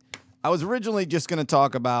 So I was originally just going to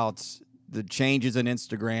talk about the changes in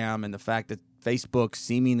Instagram and the fact that Facebook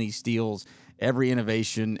seemingly steals every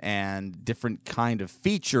innovation and different kind of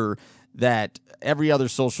feature that every other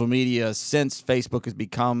social media, since Facebook has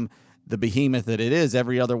become the behemoth that it is,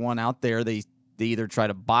 every other one out there, they either try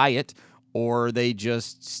to buy it or they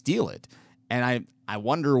just steal it. And I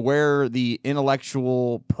wonder where the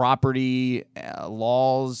intellectual property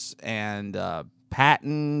laws and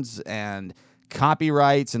patents and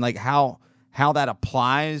copyrights and like how that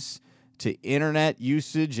applies to internet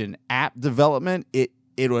usage and app development. It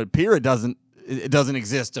would appear it doesn't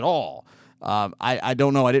exist at all. I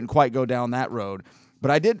don't know. I didn't quite go down that road,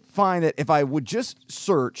 but I did find that if I would just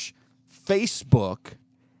search Facebook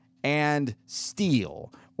and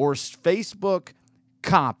steal or Facebook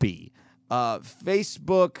copy,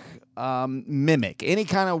 Facebook mimic, any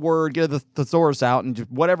kind of word, get the thesaurus out and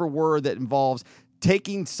just whatever word that involves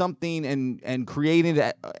taking something and creating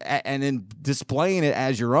it and then displaying it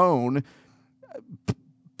as your own,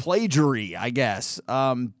 plagiary, I guess.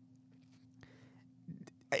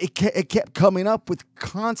 It kept coming up with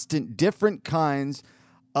constant different kinds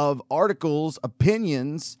of articles,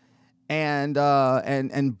 opinions, and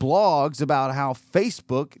blogs about how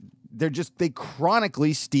Facebook, they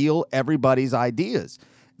chronically steal everybody's ideas.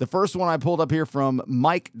 The first one I pulled up here from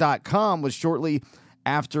Mike.com was shortly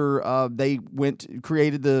after they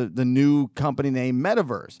created the new company named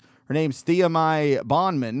Metaverse. Her name's Thea Mai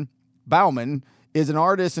Bauman is an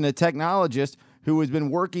artist and a technologist who has been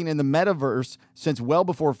working in the metaverse since well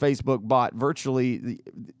before Facebook bought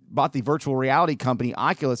the virtual reality company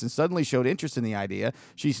Oculus and suddenly showed interest in the idea.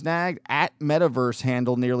 She snagged @Metaverse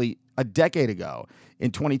handle nearly a decade ago in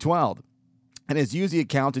 2012 and has used the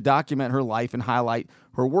account to document her life and highlight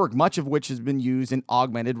her work, much of which has been used in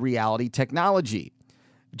augmented reality technology.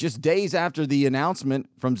 Just days after the announcement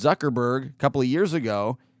from Zuckerberg a couple of years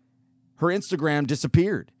ago, her Instagram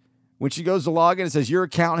disappeared. When she goes to log in, it says, your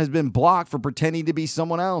account has been blocked for pretending to be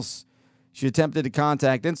someone else. She attempted to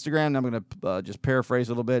contact Instagram. I'm going to just paraphrase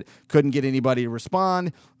a little bit. Couldn't get anybody to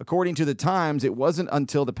respond. According to the Times, it wasn't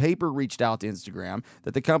until the paper reached out to Instagram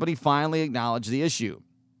that the company finally acknowledged the issue.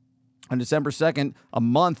 On December 2nd, a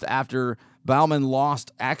month after Bauman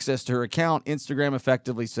lost access to her account, Instagram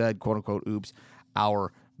effectively said, quote unquote, oops,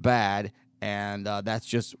 our bad. And that's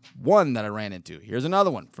just one that I ran into. Here's another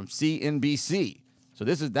one from CNBC. So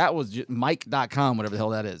that was just Mike.com, whatever the hell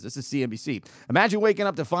that is. This is CNBC. Imagine waking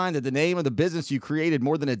up to find that the name of the business you created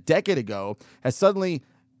more than a decade ago has suddenly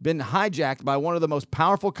been hijacked by one of the most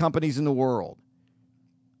powerful companies in the world.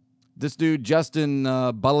 This dude, Justin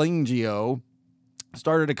Bellingio,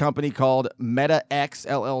 started a company called MetaX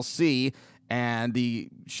LLC, and the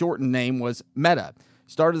shortened name was Meta.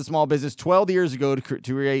 Started the small business 12 years ago to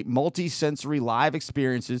create multi-sensory live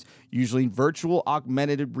experiences, usually virtual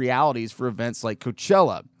augmented realities for events like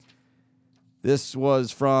Coachella. This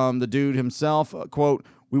was from the dude himself, quote,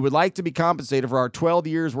 we would like to be compensated for our 12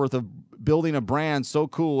 years worth of building a brand so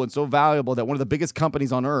cool and so valuable that one of the biggest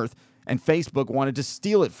companies on earth and Facebook wanted to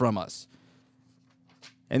steal it from us.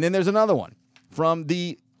 And then there's another one from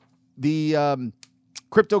the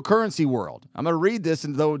cryptocurrency world. I'm going to read this,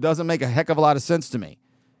 and though it doesn't make a heck of a lot of sense to me.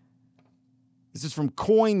 This is from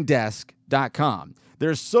CoinDesk.com.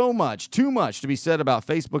 There's too much to be said about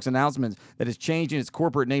Facebook's announcements that it's changing its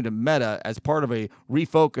corporate name to Meta as part of a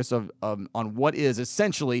refocus on what is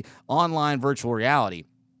essentially online virtual reality.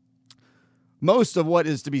 Most of what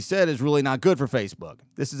is to be said is really not good for Facebook.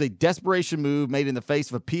 This is a desperation move made in the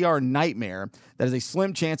face of a PR nightmare that has a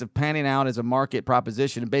slim chance of panning out as a market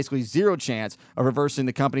proposition and basically zero chance of reversing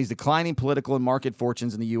the company's declining political and market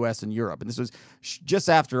fortunes in the U.S. and Europe. And this was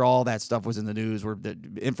just after all that stuff was in the news where the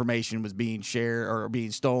information was being shared or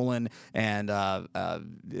being stolen and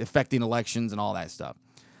affecting elections and all that stuff.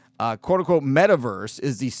 quote-unquote metaverse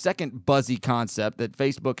is the second buzzy concept that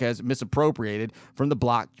Facebook has misappropriated from the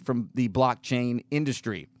blockchain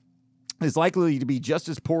industry. It's likely to be just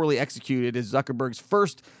as poorly executed as Zuckerberg's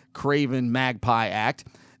first craven magpie act.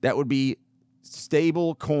 That would be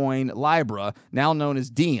stablecoin Libra, now known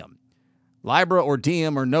as Diem. Libra or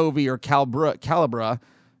Diem or Novi or Calibre,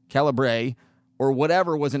 or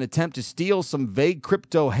whatever was an attempt to steal some vague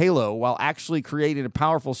crypto halo while actually creating a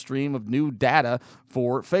powerful stream of new data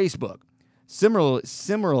for Facebook.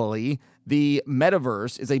 Similarly, the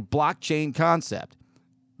metaverse is a blockchain concept,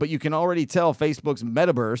 but you can already tell Facebook's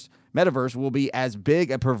metaverse will be as big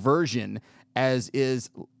a perversion as is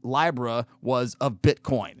Libra was of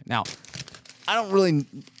Bitcoin. Now, I don't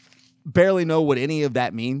barely know what any of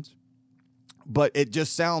that means, but it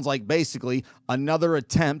just sounds like basically another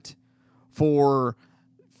attempt for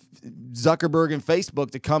Zuckerberg and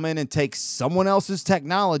Facebook to come in and take someone else's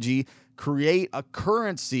technology, create a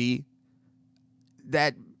currency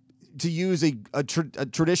that, to use a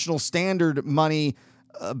traditional standard money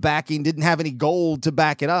backing, didn't have any gold to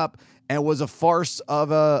back it up, and was a farce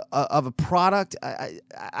of a product.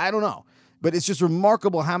 I don't know, but it's just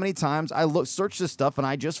remarkable how many times I search this stuff and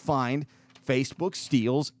I just find Facebook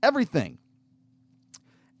steals everything.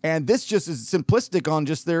 And this just is simplistic on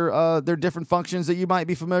just their different functions that you might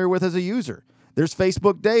be familiar with as a user. There's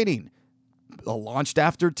Facebook Dating, launched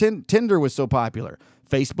after Tinder was so popular.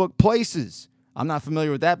 Facebook Places, I'm not familiar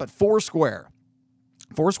with that, but Foursquare.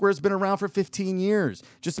 Foursquare's been around for 15 years,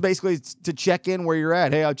 just basically to check in where you're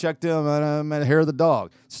at. Hey, I checked in, I'm at Hair of the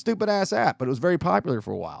Dog. Stupid-ass app, but it was very popular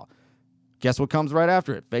for a while. Guess what comes right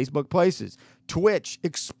after it? Facebook Places. Twitch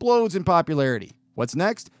explodes in popularity. What's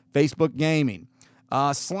next? Facebook Gaming.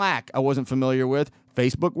 Slack, I wasn't familiar with.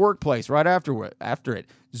 Facebook Workplace right after it.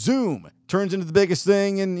 Zoom turns into the biggest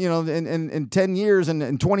thing in 10 years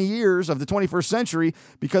and 20 years of the 21st century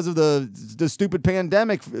because of the stupid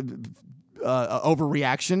pandemic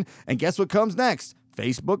overreaction. And guess what comes next?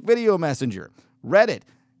 Facebook Video Messenger. Reddit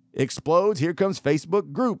explodes. Here comes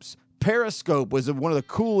Facebook Groups. Periscope was one of the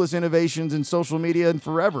coolest innovations in social media in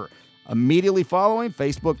forever. Immediately following,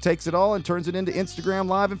 Facebook takes it all and turns it into Instagram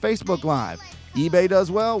Live and Facebook Live. eBay does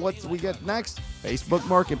well. What we get next? Facebook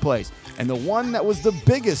Marketplace. And the one that was the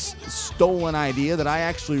biggest stolen idea that I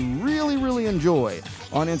actually really, really enjoy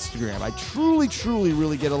on Instagram. I truly, truly,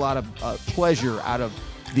 really get a lot of pleasure out of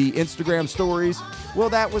the Instagram stories. Well,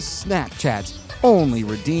 that was Snapchat's only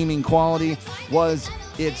redeeming quality was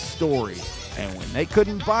its stories. And when they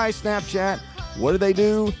couldn't buy Snapchat, what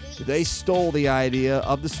do? They stole the idea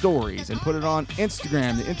of the stories and put it on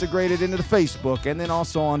Instagram to integrate it into the Facebook and then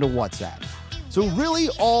also onto WhatsApp. So really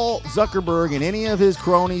all Zuckerberg and any of his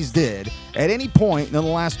cronies did at any point in the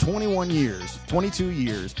last 22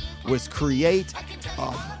 years, was create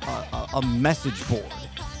a message board,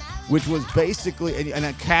 which was basically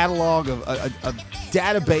a catalog of a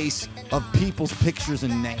database of people's pictures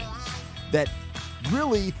and names that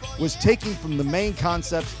really was taken from the main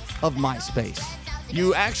concept of MySpace.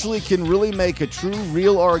 You actually can really make a true,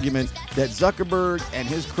 real argument that Zuckerberg and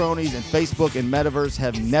his cronies and Facebook and Metaverse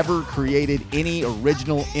have never created any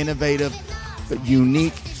original, innovative,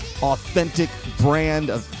 unique, authentic brand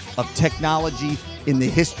of technology in the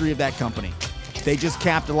history of that company. They just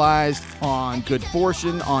capitalized on good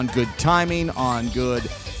fortune, on good timing, on good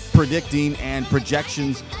predicting and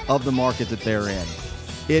projections of the market that they're in.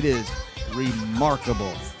 It is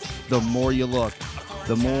remarkable. The more you look,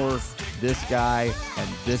 the more this guy and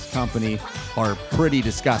this company are pretty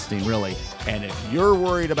disgusting, really. And if you're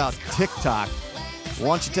worried about TikTok, why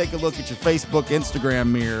don't you take a look at your Facebook, Instagram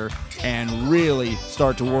mirror and really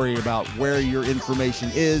start to worry about where your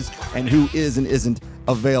information is and who is and isn't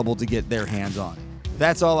available to get their hands on it.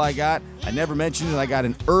 That's all I got. I never mentioned that I got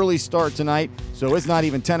an early start tonight, so it's not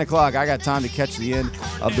even 10 o'clock. I got time to catch the end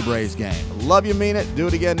of the Braves game. Love you, mean it. Do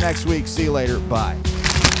it again next week. See you later. Bye.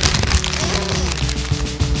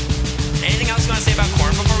 Anything else you want to say about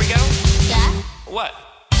corn before we go? Yeah. What?